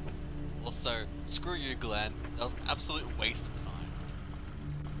 Also, screw you, Glenn. That was an absolute waste of time.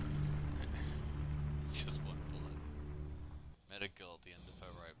 It's just one bullet. Met a girl at the end of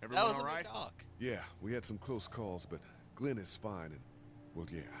her rope. Everyone That was all a right? bit dark. Yeah, we had some close calls, but Glenn is fine, and, well,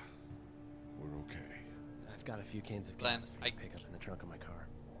 yeah, we're okay. I've got a few cans of Glenn, gas for you to pick up in the trunk of my car.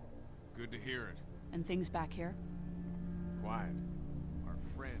 Good to hear it. And things back here? Quiet. Our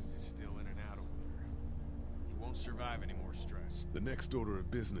friend is still in and out over there. He won't survive any more stress. The next order of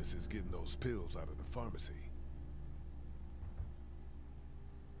business is getting those pills out of the pharmacy.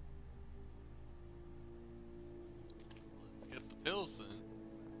 Let's get the pills then.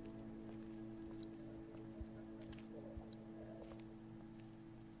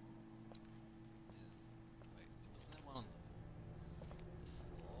 Wait, wasn't there one on the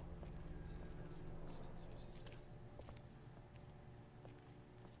floor?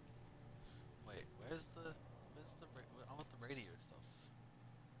 Where's the I want the radio stuff.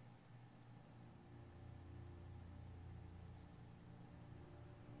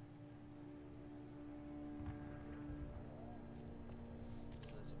 So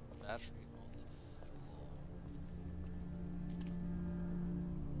there's a battery on the floor.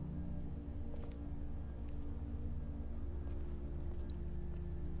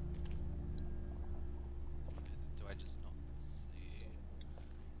 Do I just not see?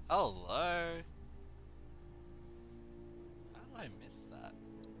 Hello. How did I miss that?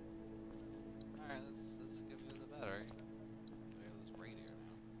 Alright, let's give her the battery. We have this radio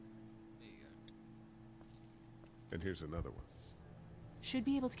now. There you go. And here's another one. Should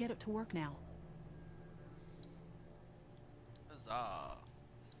be able to get it to work now. Huzzah! Well,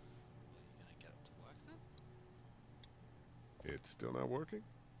 you gonna get it to work then? It's still not working?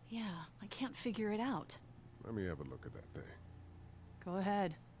 Yeah, I can't figure it out. Let me have a look at that thing. Go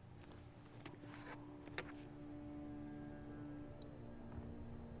ahead.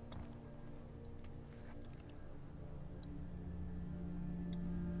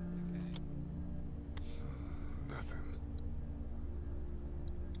 Nothing.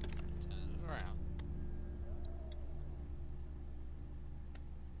 Turn it around.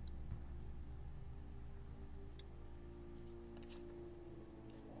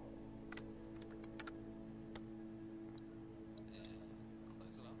 And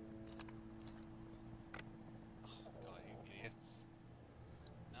close it up. Oh god, you idiots.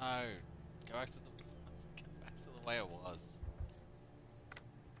 No. Go back to the way it was.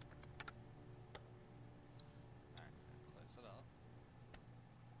 Alright, close it up.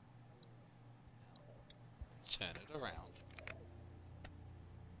 Now, turn it around.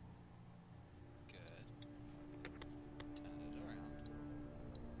 Good. Turn it around.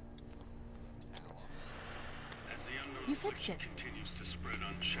 Tower. As the unknown You fixed affliction it. continues to spread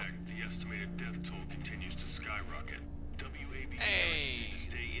unchecked, the estimated death toll continues to skyrocket. WAB Hey! to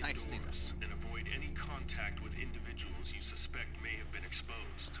stay Nice indoors and avoid any contact with individuals you suspect may have been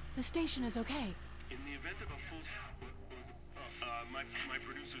exposed. The station is okay. In the event of a full... my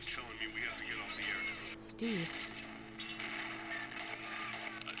producer's telling me we have to get off the air. Steve.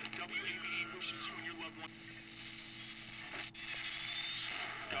 WAB wishes you and your loved one...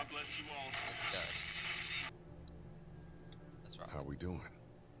 God bless you all. Let's go. That's right. How we doing?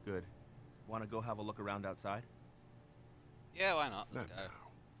 Good. Want to go have a look around outside? Yeah, why not? Let's Not go. now.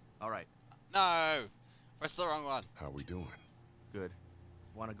 All right. No! Press the wrong one. How we doing? Good.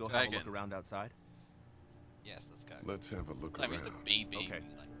 Want to go Try have a again. look around outside? Yes, let's go. Let's have a look Time around. is the BB. Okay.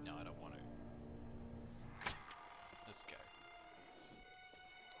 Like, no, I don't want to. Let's go.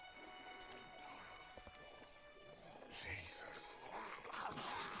 Jesus.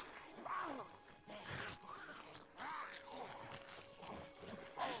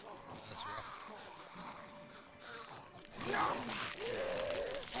 That's rough.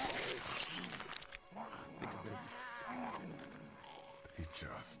 They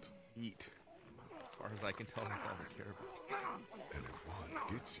just Eat. As far as I can tell, that's all they care about. And if one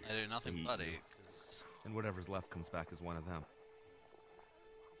gets you, I do nothing Eat. but eat, 'cause And whatever's left comes back as one of them.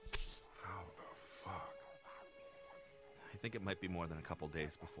 how the fuck? I think it might be more than a couple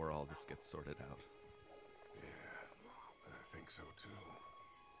days before all this gets sorted out. Yeah, I think so too.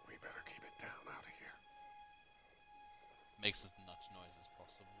 We better keep it down out of here. makes as much noise as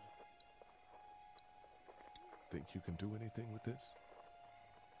possible. Think you can do anything with this?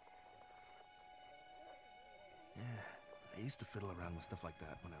 Yeah, I used to fiddle around with stuff like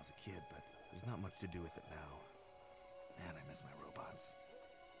that when I was a kid, but there's not much to do with it now. Man, I miss my robots.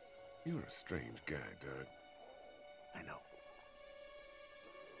 You're a strange guy, Dud. I know.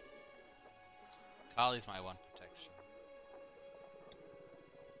 Carly's my one protection.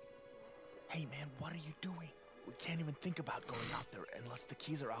 Hey man, what are you doing? We can't even think about going out there unless the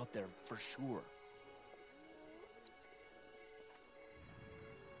keys are out there for sure.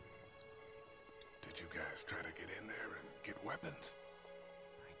 Did you guys try to get in there and get weapons?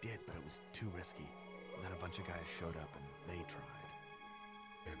 I did, but it was too risky. And then a bunch of guys showed up and they tried.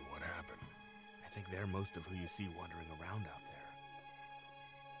 And what happened? I think they're most of who you see wandering around out there.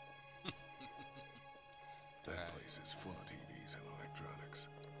 That place is full of TVs and electronics.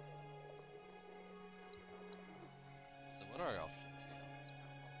 So what are our options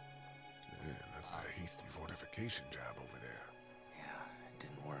here? Yeah, that's a hasty fortification job over there. Yeah, it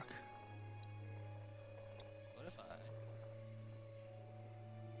didn't work. What if I...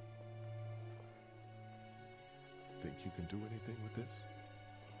 Think you can do anything with this?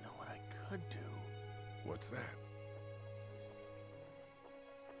 You know what I could do? What's that?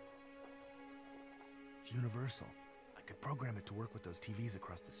 It's universal. I could program it to work with those TVs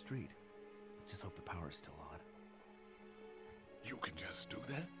across the street. It's Just hope the power's still on. You can just do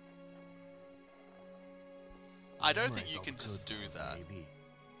that? I don't think you can just do that. Maybe.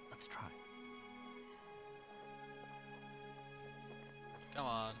 Let's try. Come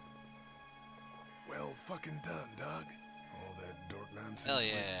on. Well fucking done, Doug. All that dork nonsense Hell might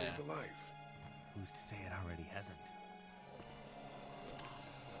yeah. save a life. Who's to say it already hasn't?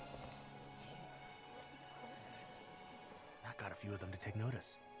 That got a few of them to take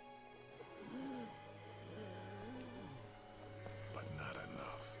notice. But not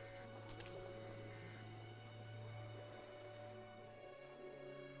enough.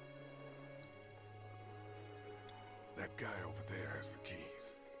 That guy over there has the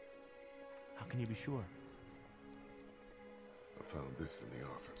keys. How can you be sure? I found this in the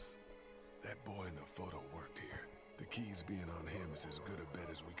office. That boy in the photo worked here. The keys being on him is as good a bet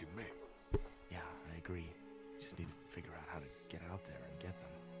as we can make. Yeah, I agree. Just need to figure out how to get out there and get them.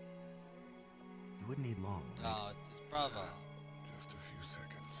 You wouldn't need long, right? Oh, it's his brother. Just a few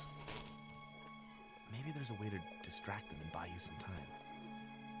seconds. Maybe there's a way to distract them and buy you some time.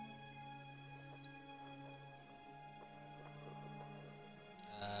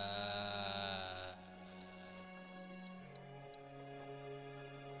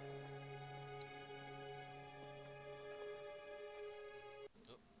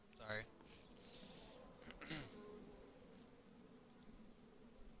 Sorry.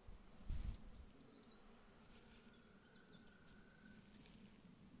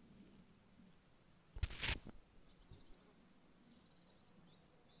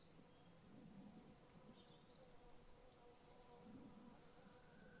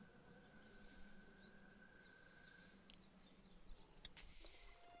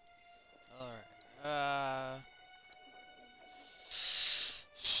 Alright.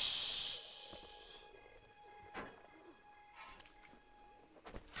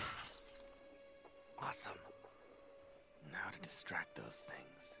 Awesome. Now to distract those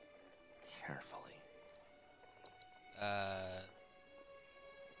things. Carefully.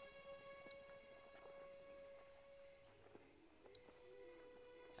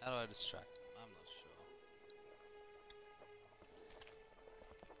 How do I distract them? I'm not sure.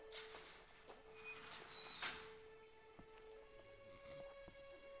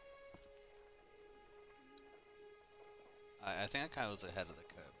 I think I kind of was ahead of the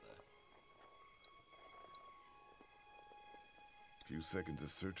curve there. Few seconds of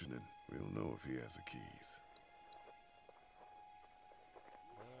searching and we'll know if he has the keys.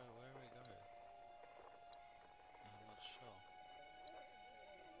 Where are we going? I'm not sure.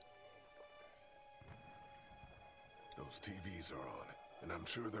 Those TVs are on, and I'm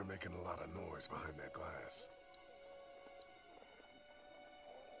sure they're making a lot of noise behind that glass.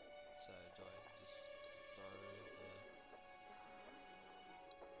 So do I just throw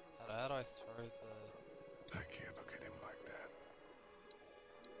the... How do I throw the... I can't look at him like that.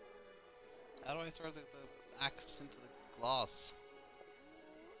 How do I throw the axe into the glass?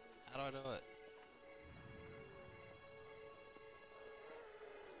 How do I do it?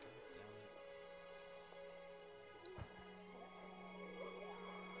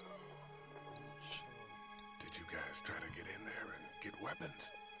 Did you guys try to get in there and get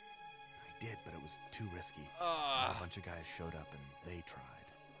weapons? I did, but it was too risky. Ah. A bunch of guys showed up and they tried.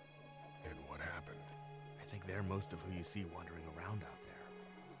 And what happened? I think they're most of who you see wandering around out there.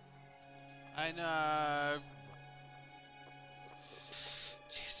 I know.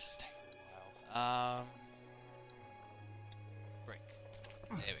 Jesus, taking a while. Brick.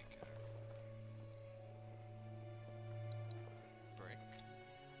 There we go. Brick.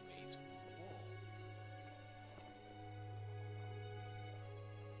 Meet wall.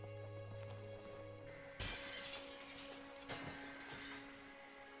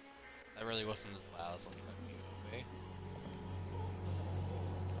 That really wasn't as loud as I was hoping it would be.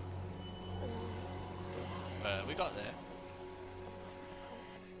 But we got there.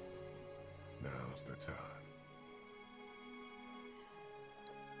 Now's the time.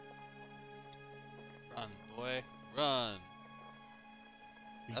 Run, boy. Run.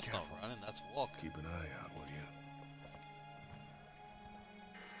 Be That's careful. not running, that's walking. Keep an eye out, will you?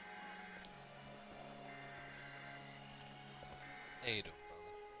 How you doing,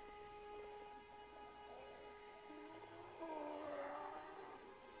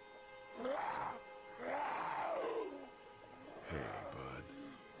 Hey, bud.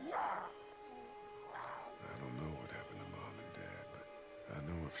 I don't know what happened to Mom and Dad, but I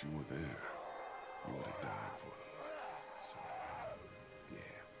know if you were there, you would have died for them. So,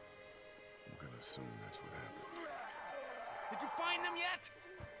 yeah. I'm gonna assume that's what happened. Did you find them yet?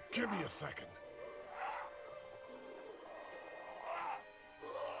 Give me a second.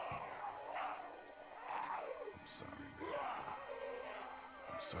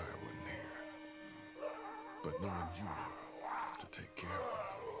 sorry I wasn't here. But knowing you were to take care of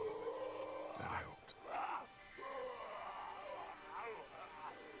him, that helped.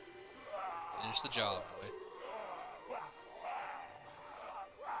 Finish the job, boy.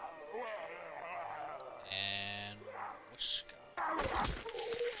 And whoosh.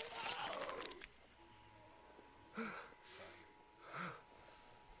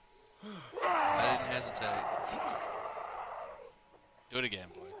 I didn't hesitate. Do it again,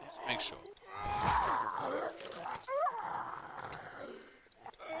 boy. Just make sure. There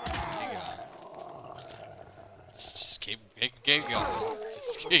you go. Just keep going.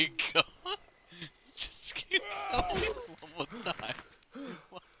 Just keep going. Just keep going. One more time.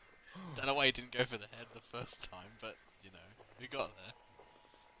 Don't know why he didn't go for the head the first time, but, you know, we got there.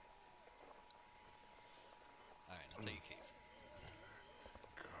 Alright, I'll take your keys.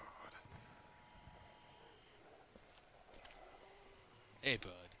 Hey,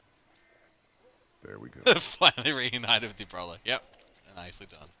 bud. There we go. Finally reunited with your brother. Yep. Nicely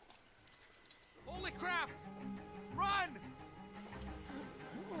done. Holy crap! Run!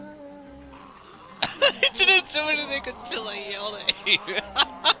 I didn't do anything until I yelled at you.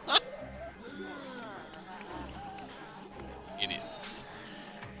 Idiots.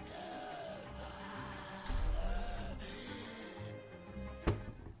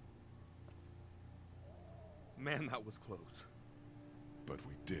 Man, that was close. But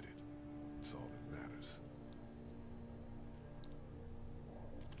we did it. It's all that matters.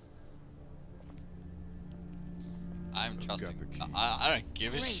 I'm trusting. I don't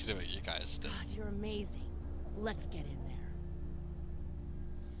give a shit about you guys still. God, you're amazing. Let's get in there.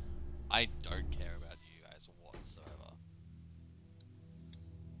 I don't care about you guys whatsoever.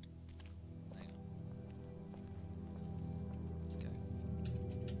 Hang on. Let's go.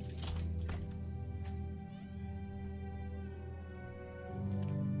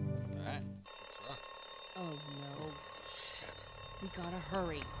 Alright, let's rock. Oh no. Shit. We gotta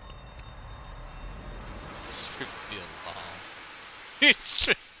hurry. Stripped the alarm. It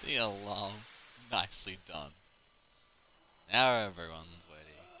stripped the alarm. Nicely done. Now everyone's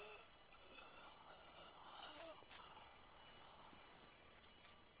ready.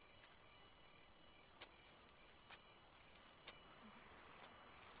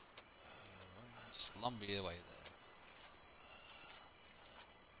 Just lumber your way there.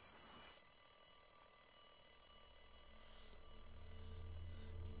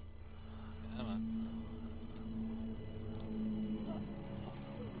 Come on.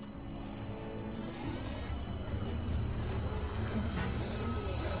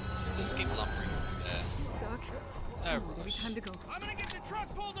 Just keep lumbering there. Doc, No every rush. time to go. I'm gonna get the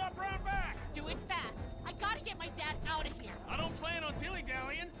truck pulled up round back! Do it fast. I gotta get my dad out of here. I don't plan on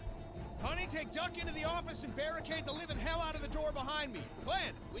dilly-dallying. Honey, take Duck into the office and barricade the living hell out of the door behind me.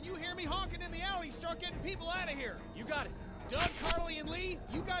 Glenn, when you hear me honking in the alley, start getting people out of here. You got it. Doug, Carly, and Lee,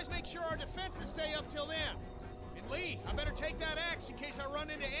 you guys make sure our defenses stay up till then. And Lee, I better take that axe in case I run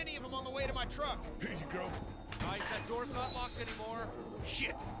into any of them on the way to my truck. Here you go. Guys, that door's not locked anymore.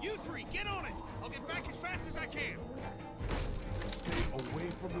 Shit! You three, get on it! I'll get back as fast as I can. Stay away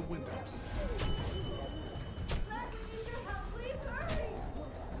from the windows.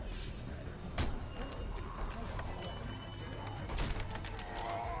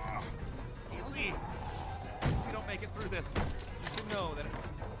 Lee, if we don't make it through this, you should know that I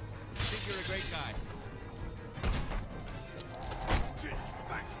think you're a great guy. Gee,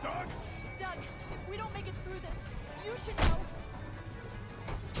 thanks, Doug. Doug, if we don't make it through this, you should know.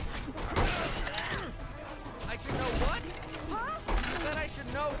 I should know what? Huh? You said I should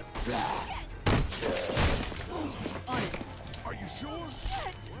know. Shit! On it. Are you sure?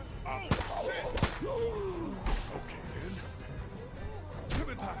 Shit! Oh, shit! Okay, then.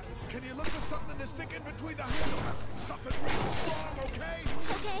 Clementine, can you look for something to stick in between the handles? Something real strong, okay?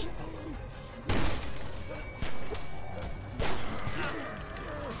 Okay.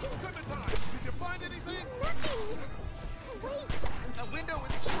 Clementine, did you find anything? Nothing. Wait. The window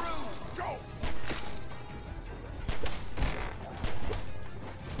is screwed. Go!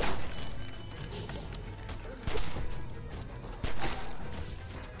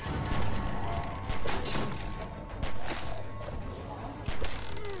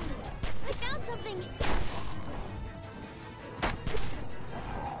 I found something.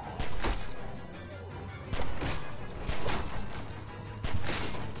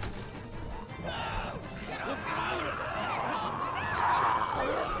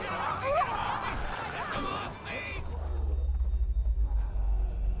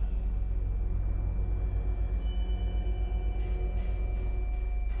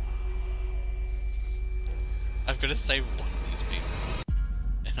 I've got to save one of these people.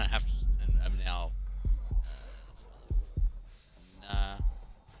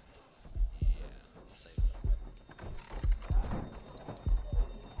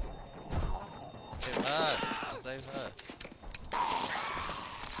 save her.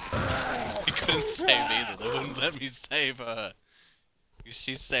 You couldn't save either. They wouldn't let me save her.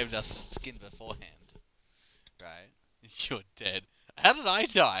 She saved our skin beforehand. Right? You're dead. How did I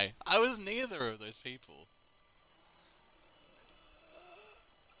die? I was neither of those people.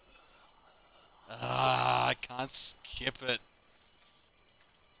 Ah, I can't skip it.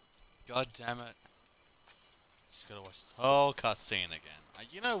 God damn it. Just gotta watch this whole cutscene again.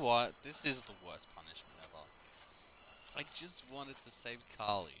 You know what? This is the worst punishment ever. I just wanted to save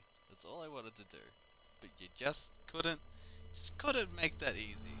Carly. That's all I wanted to do. But you just couldn't make that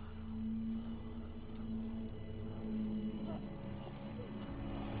easy.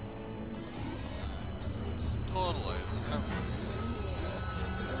 Just dawdle over, no worries.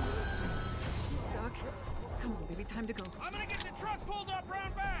 Doc, come on, baby, time to go. I'm gonna get the truck pulled up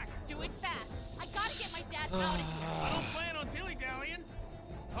round back. Do it fast. I gotta get my dad out of here. I don't plan on dilly-dallying.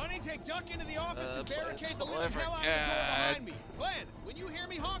 Honey, take Duck into the office and barricade the living over hell out of the door again. behind me. Glenn, when you hear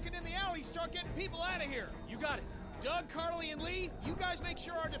me honking in the alley, start getting people out of here. You got it. Doug, Carly, and Lee, you guys make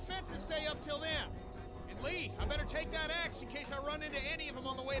sure our defenses stay up till then. And Lee, I better take that axe in case I run into any of them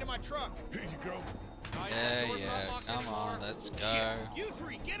on the way to my truck. Here you go. Yeah, come on, let's go. Shit, you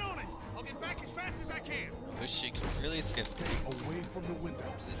three, get on it. I'll get back as fast as I can. I wish she could really skip this. Away from the windows.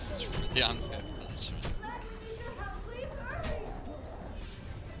 This is really unfair punishment.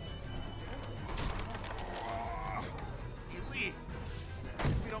 Hey, Lee,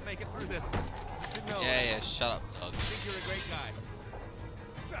 if we don't make it through this, you should know. Yeah, shut up, Doug. I think you're a great guy.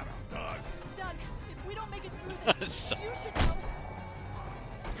 Shut up, Doug. Doug, if we don't make it through this, So- you should know.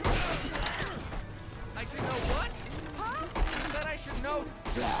 I should know what? Huh? You said I should know.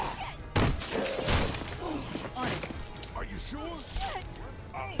 Shit! On it. Are you sure? Shit!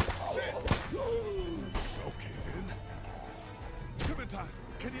 Oh, shit! Okay, then. Clementine,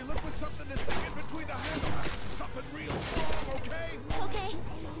 can you look for something to stick in between the handles? Something real strong, okay? Okay.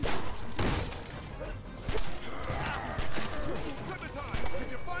 Clementine, did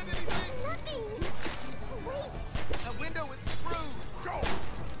you find anything? Nothing. Wait. The window is through. Go!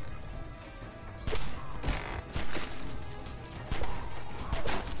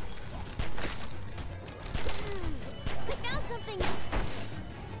 I found something.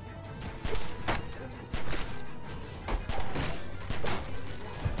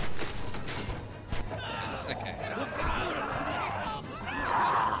 It's okay.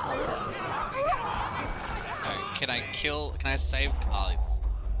 Alright, can I save Carly this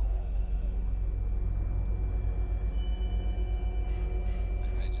time?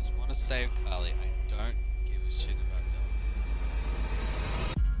 I just want to save Carly. I don't give a shit about Doug.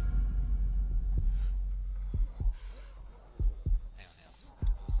 Hang on.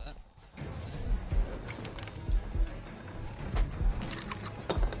 What was that?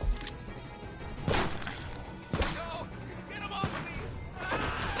 No! Get him off of me!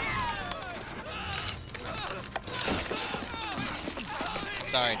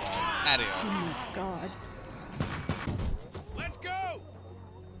 Sorry, Doug. Adios. God. Let's go!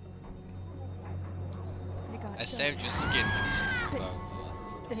 They got I saved your skin.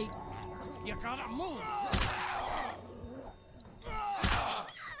 They... You gotta move!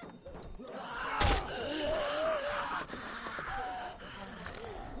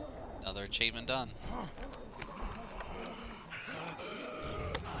 Another achievement done.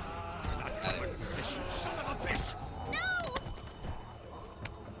 Adios. Son of a bitch! No!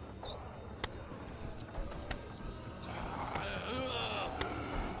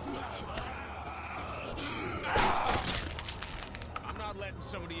 I'm not letting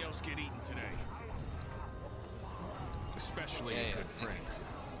somebody else get eaten today. Especially a good friend.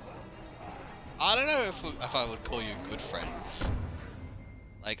 I don't know if I would call you a good friend.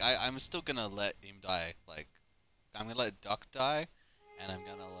 Like, I'm still gonna let him die. Like, I'm gonna let Duck die, and I'm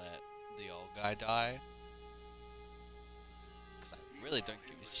gonna let the old guy die. Because I really don't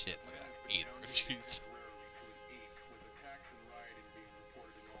give a shit about either of you.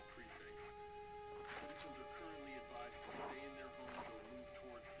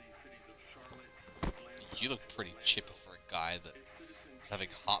 You look pretty chipper for a guy that was having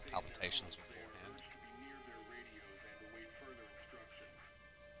heart palpitations beforehand.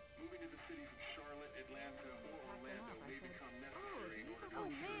 Oh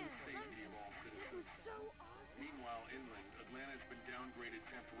man, that was so awesome. Meanwhile, inland, Atlanta's been downgraded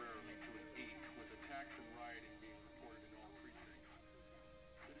temporarily to an 8, with attacks and rioting being reported in all precincts.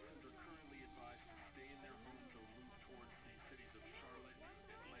 Citizens are currently advised to stay in their homes or move towards the cities of Charlotte,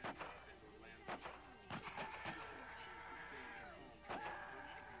 Atlanta, and Orlando.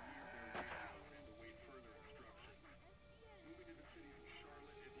 Moving to the cities of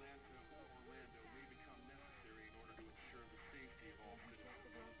Charlotte, Atlanta, or Orlando may become necessary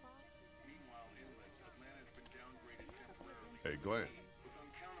Glenn. With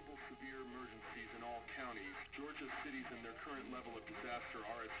uncountable severe emergencies in all counties, Georgia's cities and their current level of disaster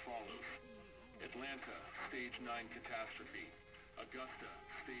are as follows. Atlanta, Stage 9 catastrophe. Augusta,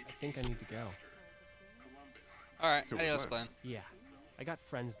 Stage I think I need to go. Alright, adios, Glenn. Yeah, I got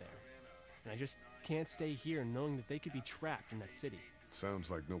friends there. And I just can't stay here knowing that they could be trapped in that city. Sounds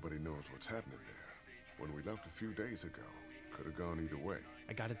like nobody knows what's happening there. When we left a few days ago, could have gone either way.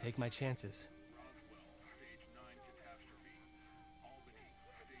 I gotta take my chances.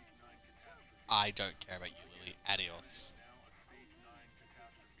 I don't care about you, Lily. Adios.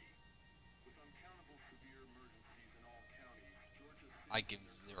 I give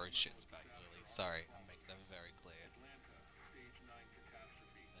zero shits about you, Lily. Sorry, I'm making that very clear.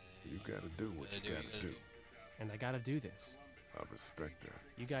 You gotta do what you gotta do. And I gotta do this. I respect that.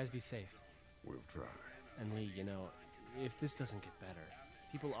 You guys be safe. We'll try. And Lee, you know, if this doesn't get better,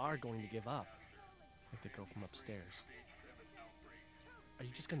 people are going to give up. Like the girl from upstairs. Are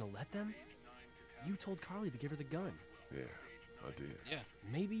you just gonna let them? You told Carly to give her the gun. Yeah, I did. Yeah.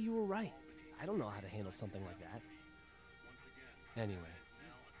 Maybe you were right. I don't know how to handle something like that. Anyway,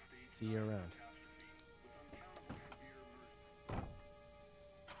 see you around.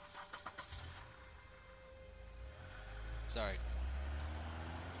 Sorry.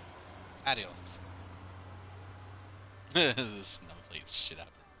 Adios. The snowflake shit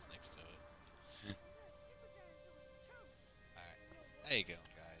happens next to it. Alright. There you go,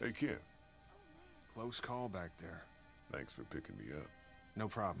 guys. Hey, Ken. Close call back there. Thanks for picking me up. No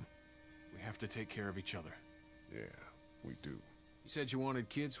problem. We have to take care of each other. Yeah, we do. You said you wanted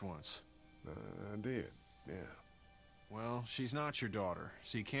kids once. I did, yeah. Well, she's not your daughter,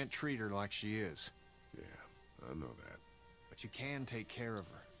 so you can't treat her like she is. Yeah, I know that. But you can take care of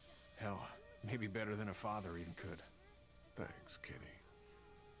her. Hell, maybe better than a father even could. Thanks, Kenny.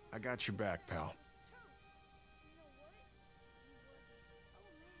 I got your back, pal.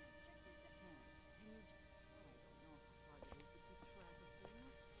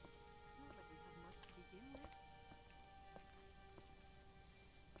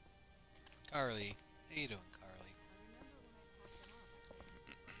 Carly. How you doing, Carly?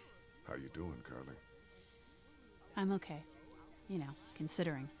 How you doing, Carly? I'm okay. You know,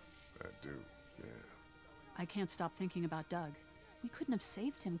 considering. I do, yeah. I can't stop thinking about Doug. We couldn't have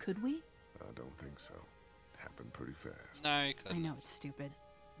saved him, could we? I don't think so. It happened pretty fast. No, you couldn't. I know, it's stupid.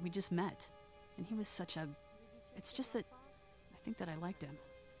 We just met. And he was such a... It's just that... I think that I liked him.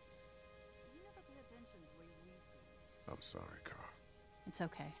 I'm sorry, Carl. It's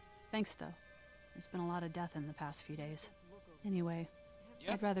okay. Thanks, though. There's been a lot of death in the past few days. Anyway,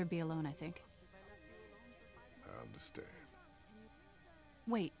 I'd rather be alone, I think. I understand.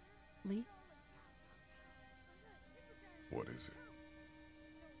 Wait, Lee? What is it?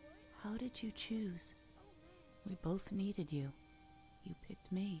 How did you choose? We both needed you. You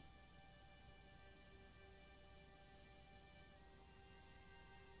picked me.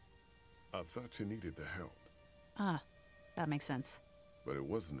 I thought you needed the help. Ah, that makes sense. But it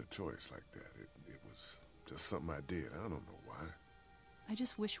wasn't a choice like that. It was just something I did. I don't know why. I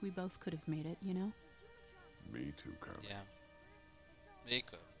just wish we both could have made it, you know? Me too, Carly. Yeah. Me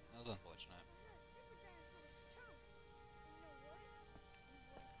could. That was unfortunate.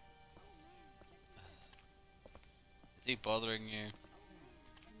 Is he bothering you?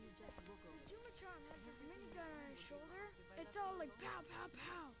 It's all like pow, pow,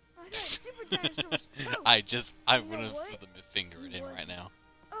 pow. I got super dinosaurs too. I You know wouldn't what? put the finger at him right now.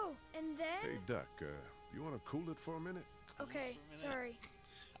 Oh, and then... Hey, Duck, you want to cool it for a minute? Okay, sorry.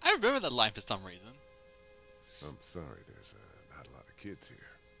 I remember that line for some reason. I'm sorry, there's not a lot of kids here.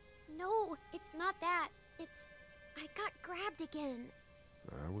 No, it's not that. It's... I got grabbed again.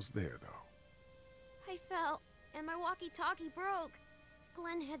 I was there, though. I fell, and my walkie-talkie broke.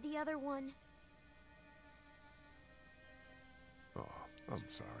 Glenn had the other one. Oh, I'm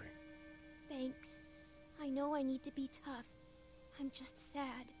sorry. Thanks. I know I need to be tough. I'm just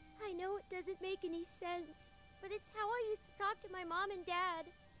sad. I know it doesn't make any sense, but it's how I used to talk to my mom and dad.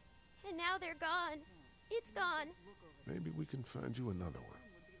 And now they're gone. It's gone. Maybe we can find you another one.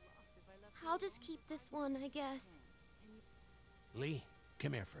 I'll just keep this one, I guess. Lee,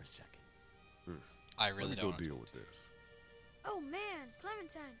 come here for a second. I really Let me don't. go deal with this. Oh man,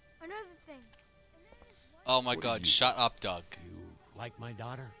 Clementine, another thing. Oh my god, shut up, Doug. You like my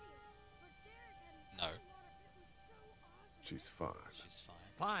daughter? No. She's fine. She's fine.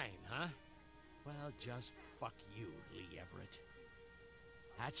 Fine, huh? Well, just fuck you, Lee Everett.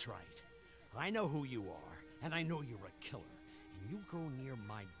 That's right. I know who you are, and I know you're a killer. And you go near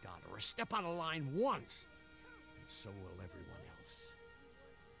my daughter or step out of line once, and so will everyone else.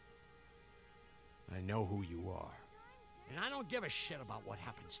 I know who you are, And I don't give a shit about what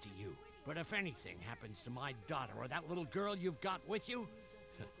happens to you. But if anything happens to my daughter or that little girl you've got with you,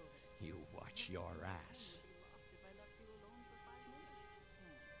 you watch your ass.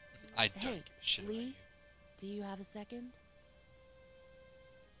 I don't Hey, give a shit about Lee, you. do you have a second?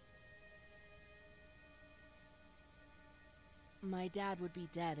 My dad would be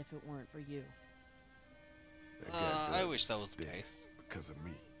dead if it weren't for you. I wish that was the case. Because of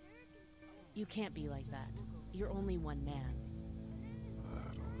me. You can't be like that. You're only one man. I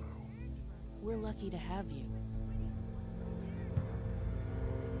don't know. We're lucky to have you.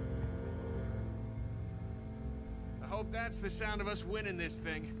 I hope that's the sound of us winning this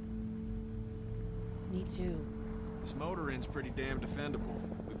thing. Me too. This motor inn's pretty damn defendable.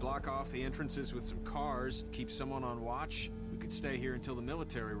 We block off the entrances with some cars, keep someone on watch. We could stay here until the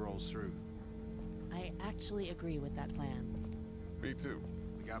military rolls through. I actually agree with that plan. Me too.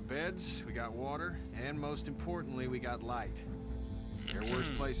 We got beds, we got water, and most importantly, we got light. There are worse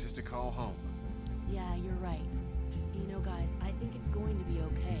places to call home. Yeah, you're right. You know, guys, I think it's going to be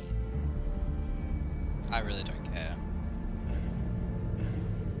okay. I really don't care.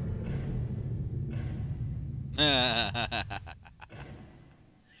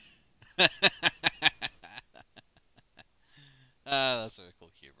 That's what we call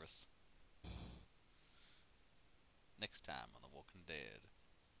hubris. Next time on The Walking Dead.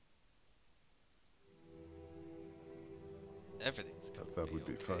 Everything's gonna I thought we'd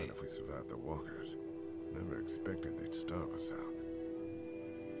be fine if we survived the walkers. Never expected they'd starve us out.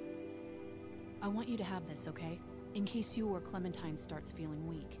 I want you to have this, okay? In case you or Clementine starts feeling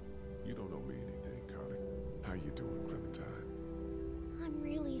weak. You don't owe me anything, Carly. How you doing, Clementine? I'm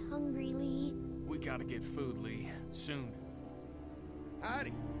really hungry, Lee. We gotta get food, Lee. Soon.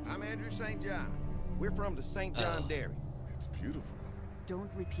 Howdy, I'm Andrew St. John. We're from the St. John Dairy. It's beautiful. Don't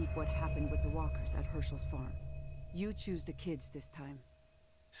repeat what happened with the walkers at Herschel's farm. You choose the kids this time.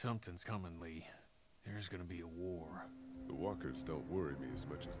 Something's coming, Lee. There's gonna be a war. The walkers don't worry me as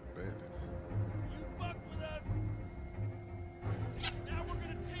much as the bandits. You fuck with us! Now we're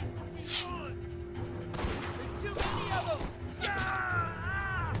gonna take what we want! There's too many of them!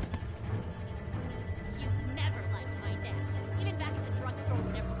 You've never liked my dad. Even back at the drugstore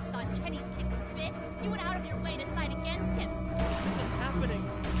whenever you thought Kenny's kid was bit, you went out of your way to side against him. This isn't happening!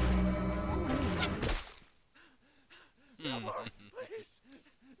 No more, please!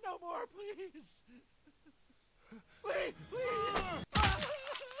 No more, please! Please, please!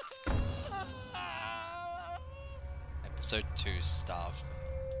 Episode 2, Starved for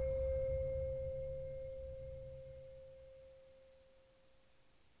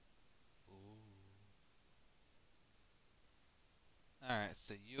Help. Alright,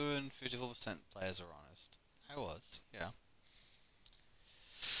 so you and 54% players are honest. I was, yeah.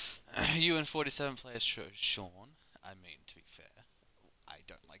 You and 47 players Sean. I mean, to be fair, I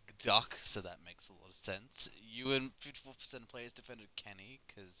don't like Duck, so that makes a lot of sense. You and 54% players defended Kenny,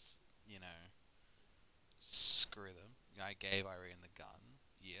 because, you know, screw them. I gave Irene the gun.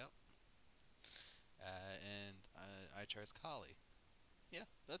 Yep. And I chose Carly. Yeah,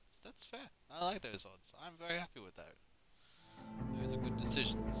 that's fair. I like those odds. I'm very happy with that. Those are good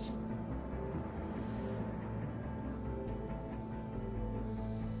decisions.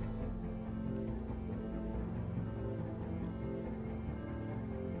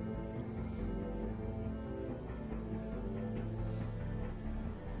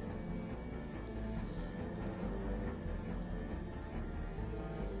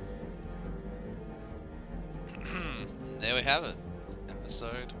 There we have it.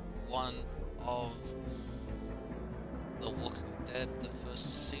 Episode 1 of The Walking Dead, the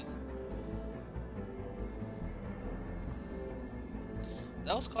first season.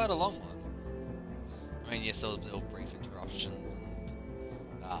 That was quite a long one. I mean, yes, there were brief interruptions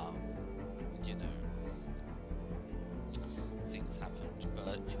and, you know, things happened,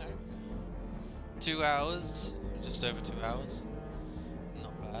 but, you know, 2 hours, just over 2 hours,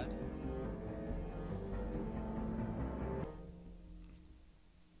 not bad.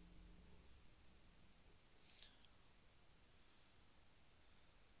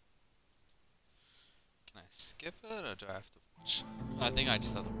 Can I skip it, or do I have to watch? I think I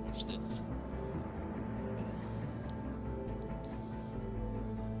just have to watch this.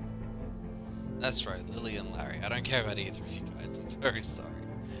 That's right, Lily and Larry. I don't care about either of you guys. I'm very sorry.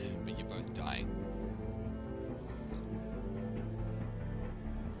 But you're both dying.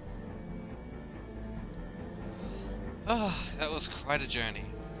 Ah, that was quite a journey.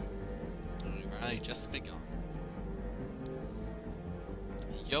 We've only just begun.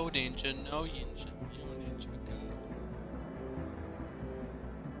 Yo ninja, no ninja. Yo ninja, go.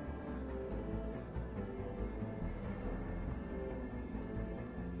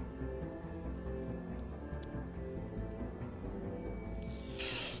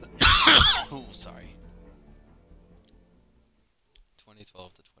 sorry.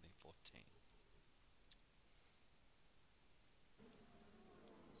 2012 to 2014.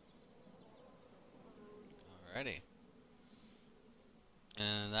 Alrighty.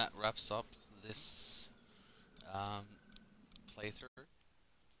 And that wraps up this playthrough.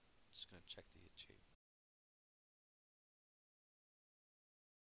 Just gonna check the achievement.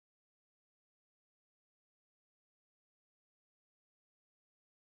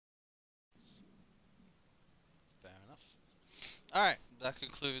 Fair enough. Alright, that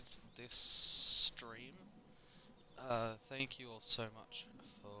concludes this stream. Thank you all so much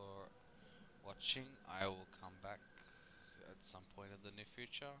for watching. I will come back at some point in the near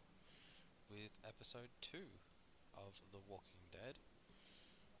future with episode 2 of The Walking Dead.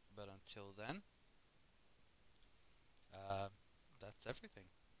 But until then, that's everything.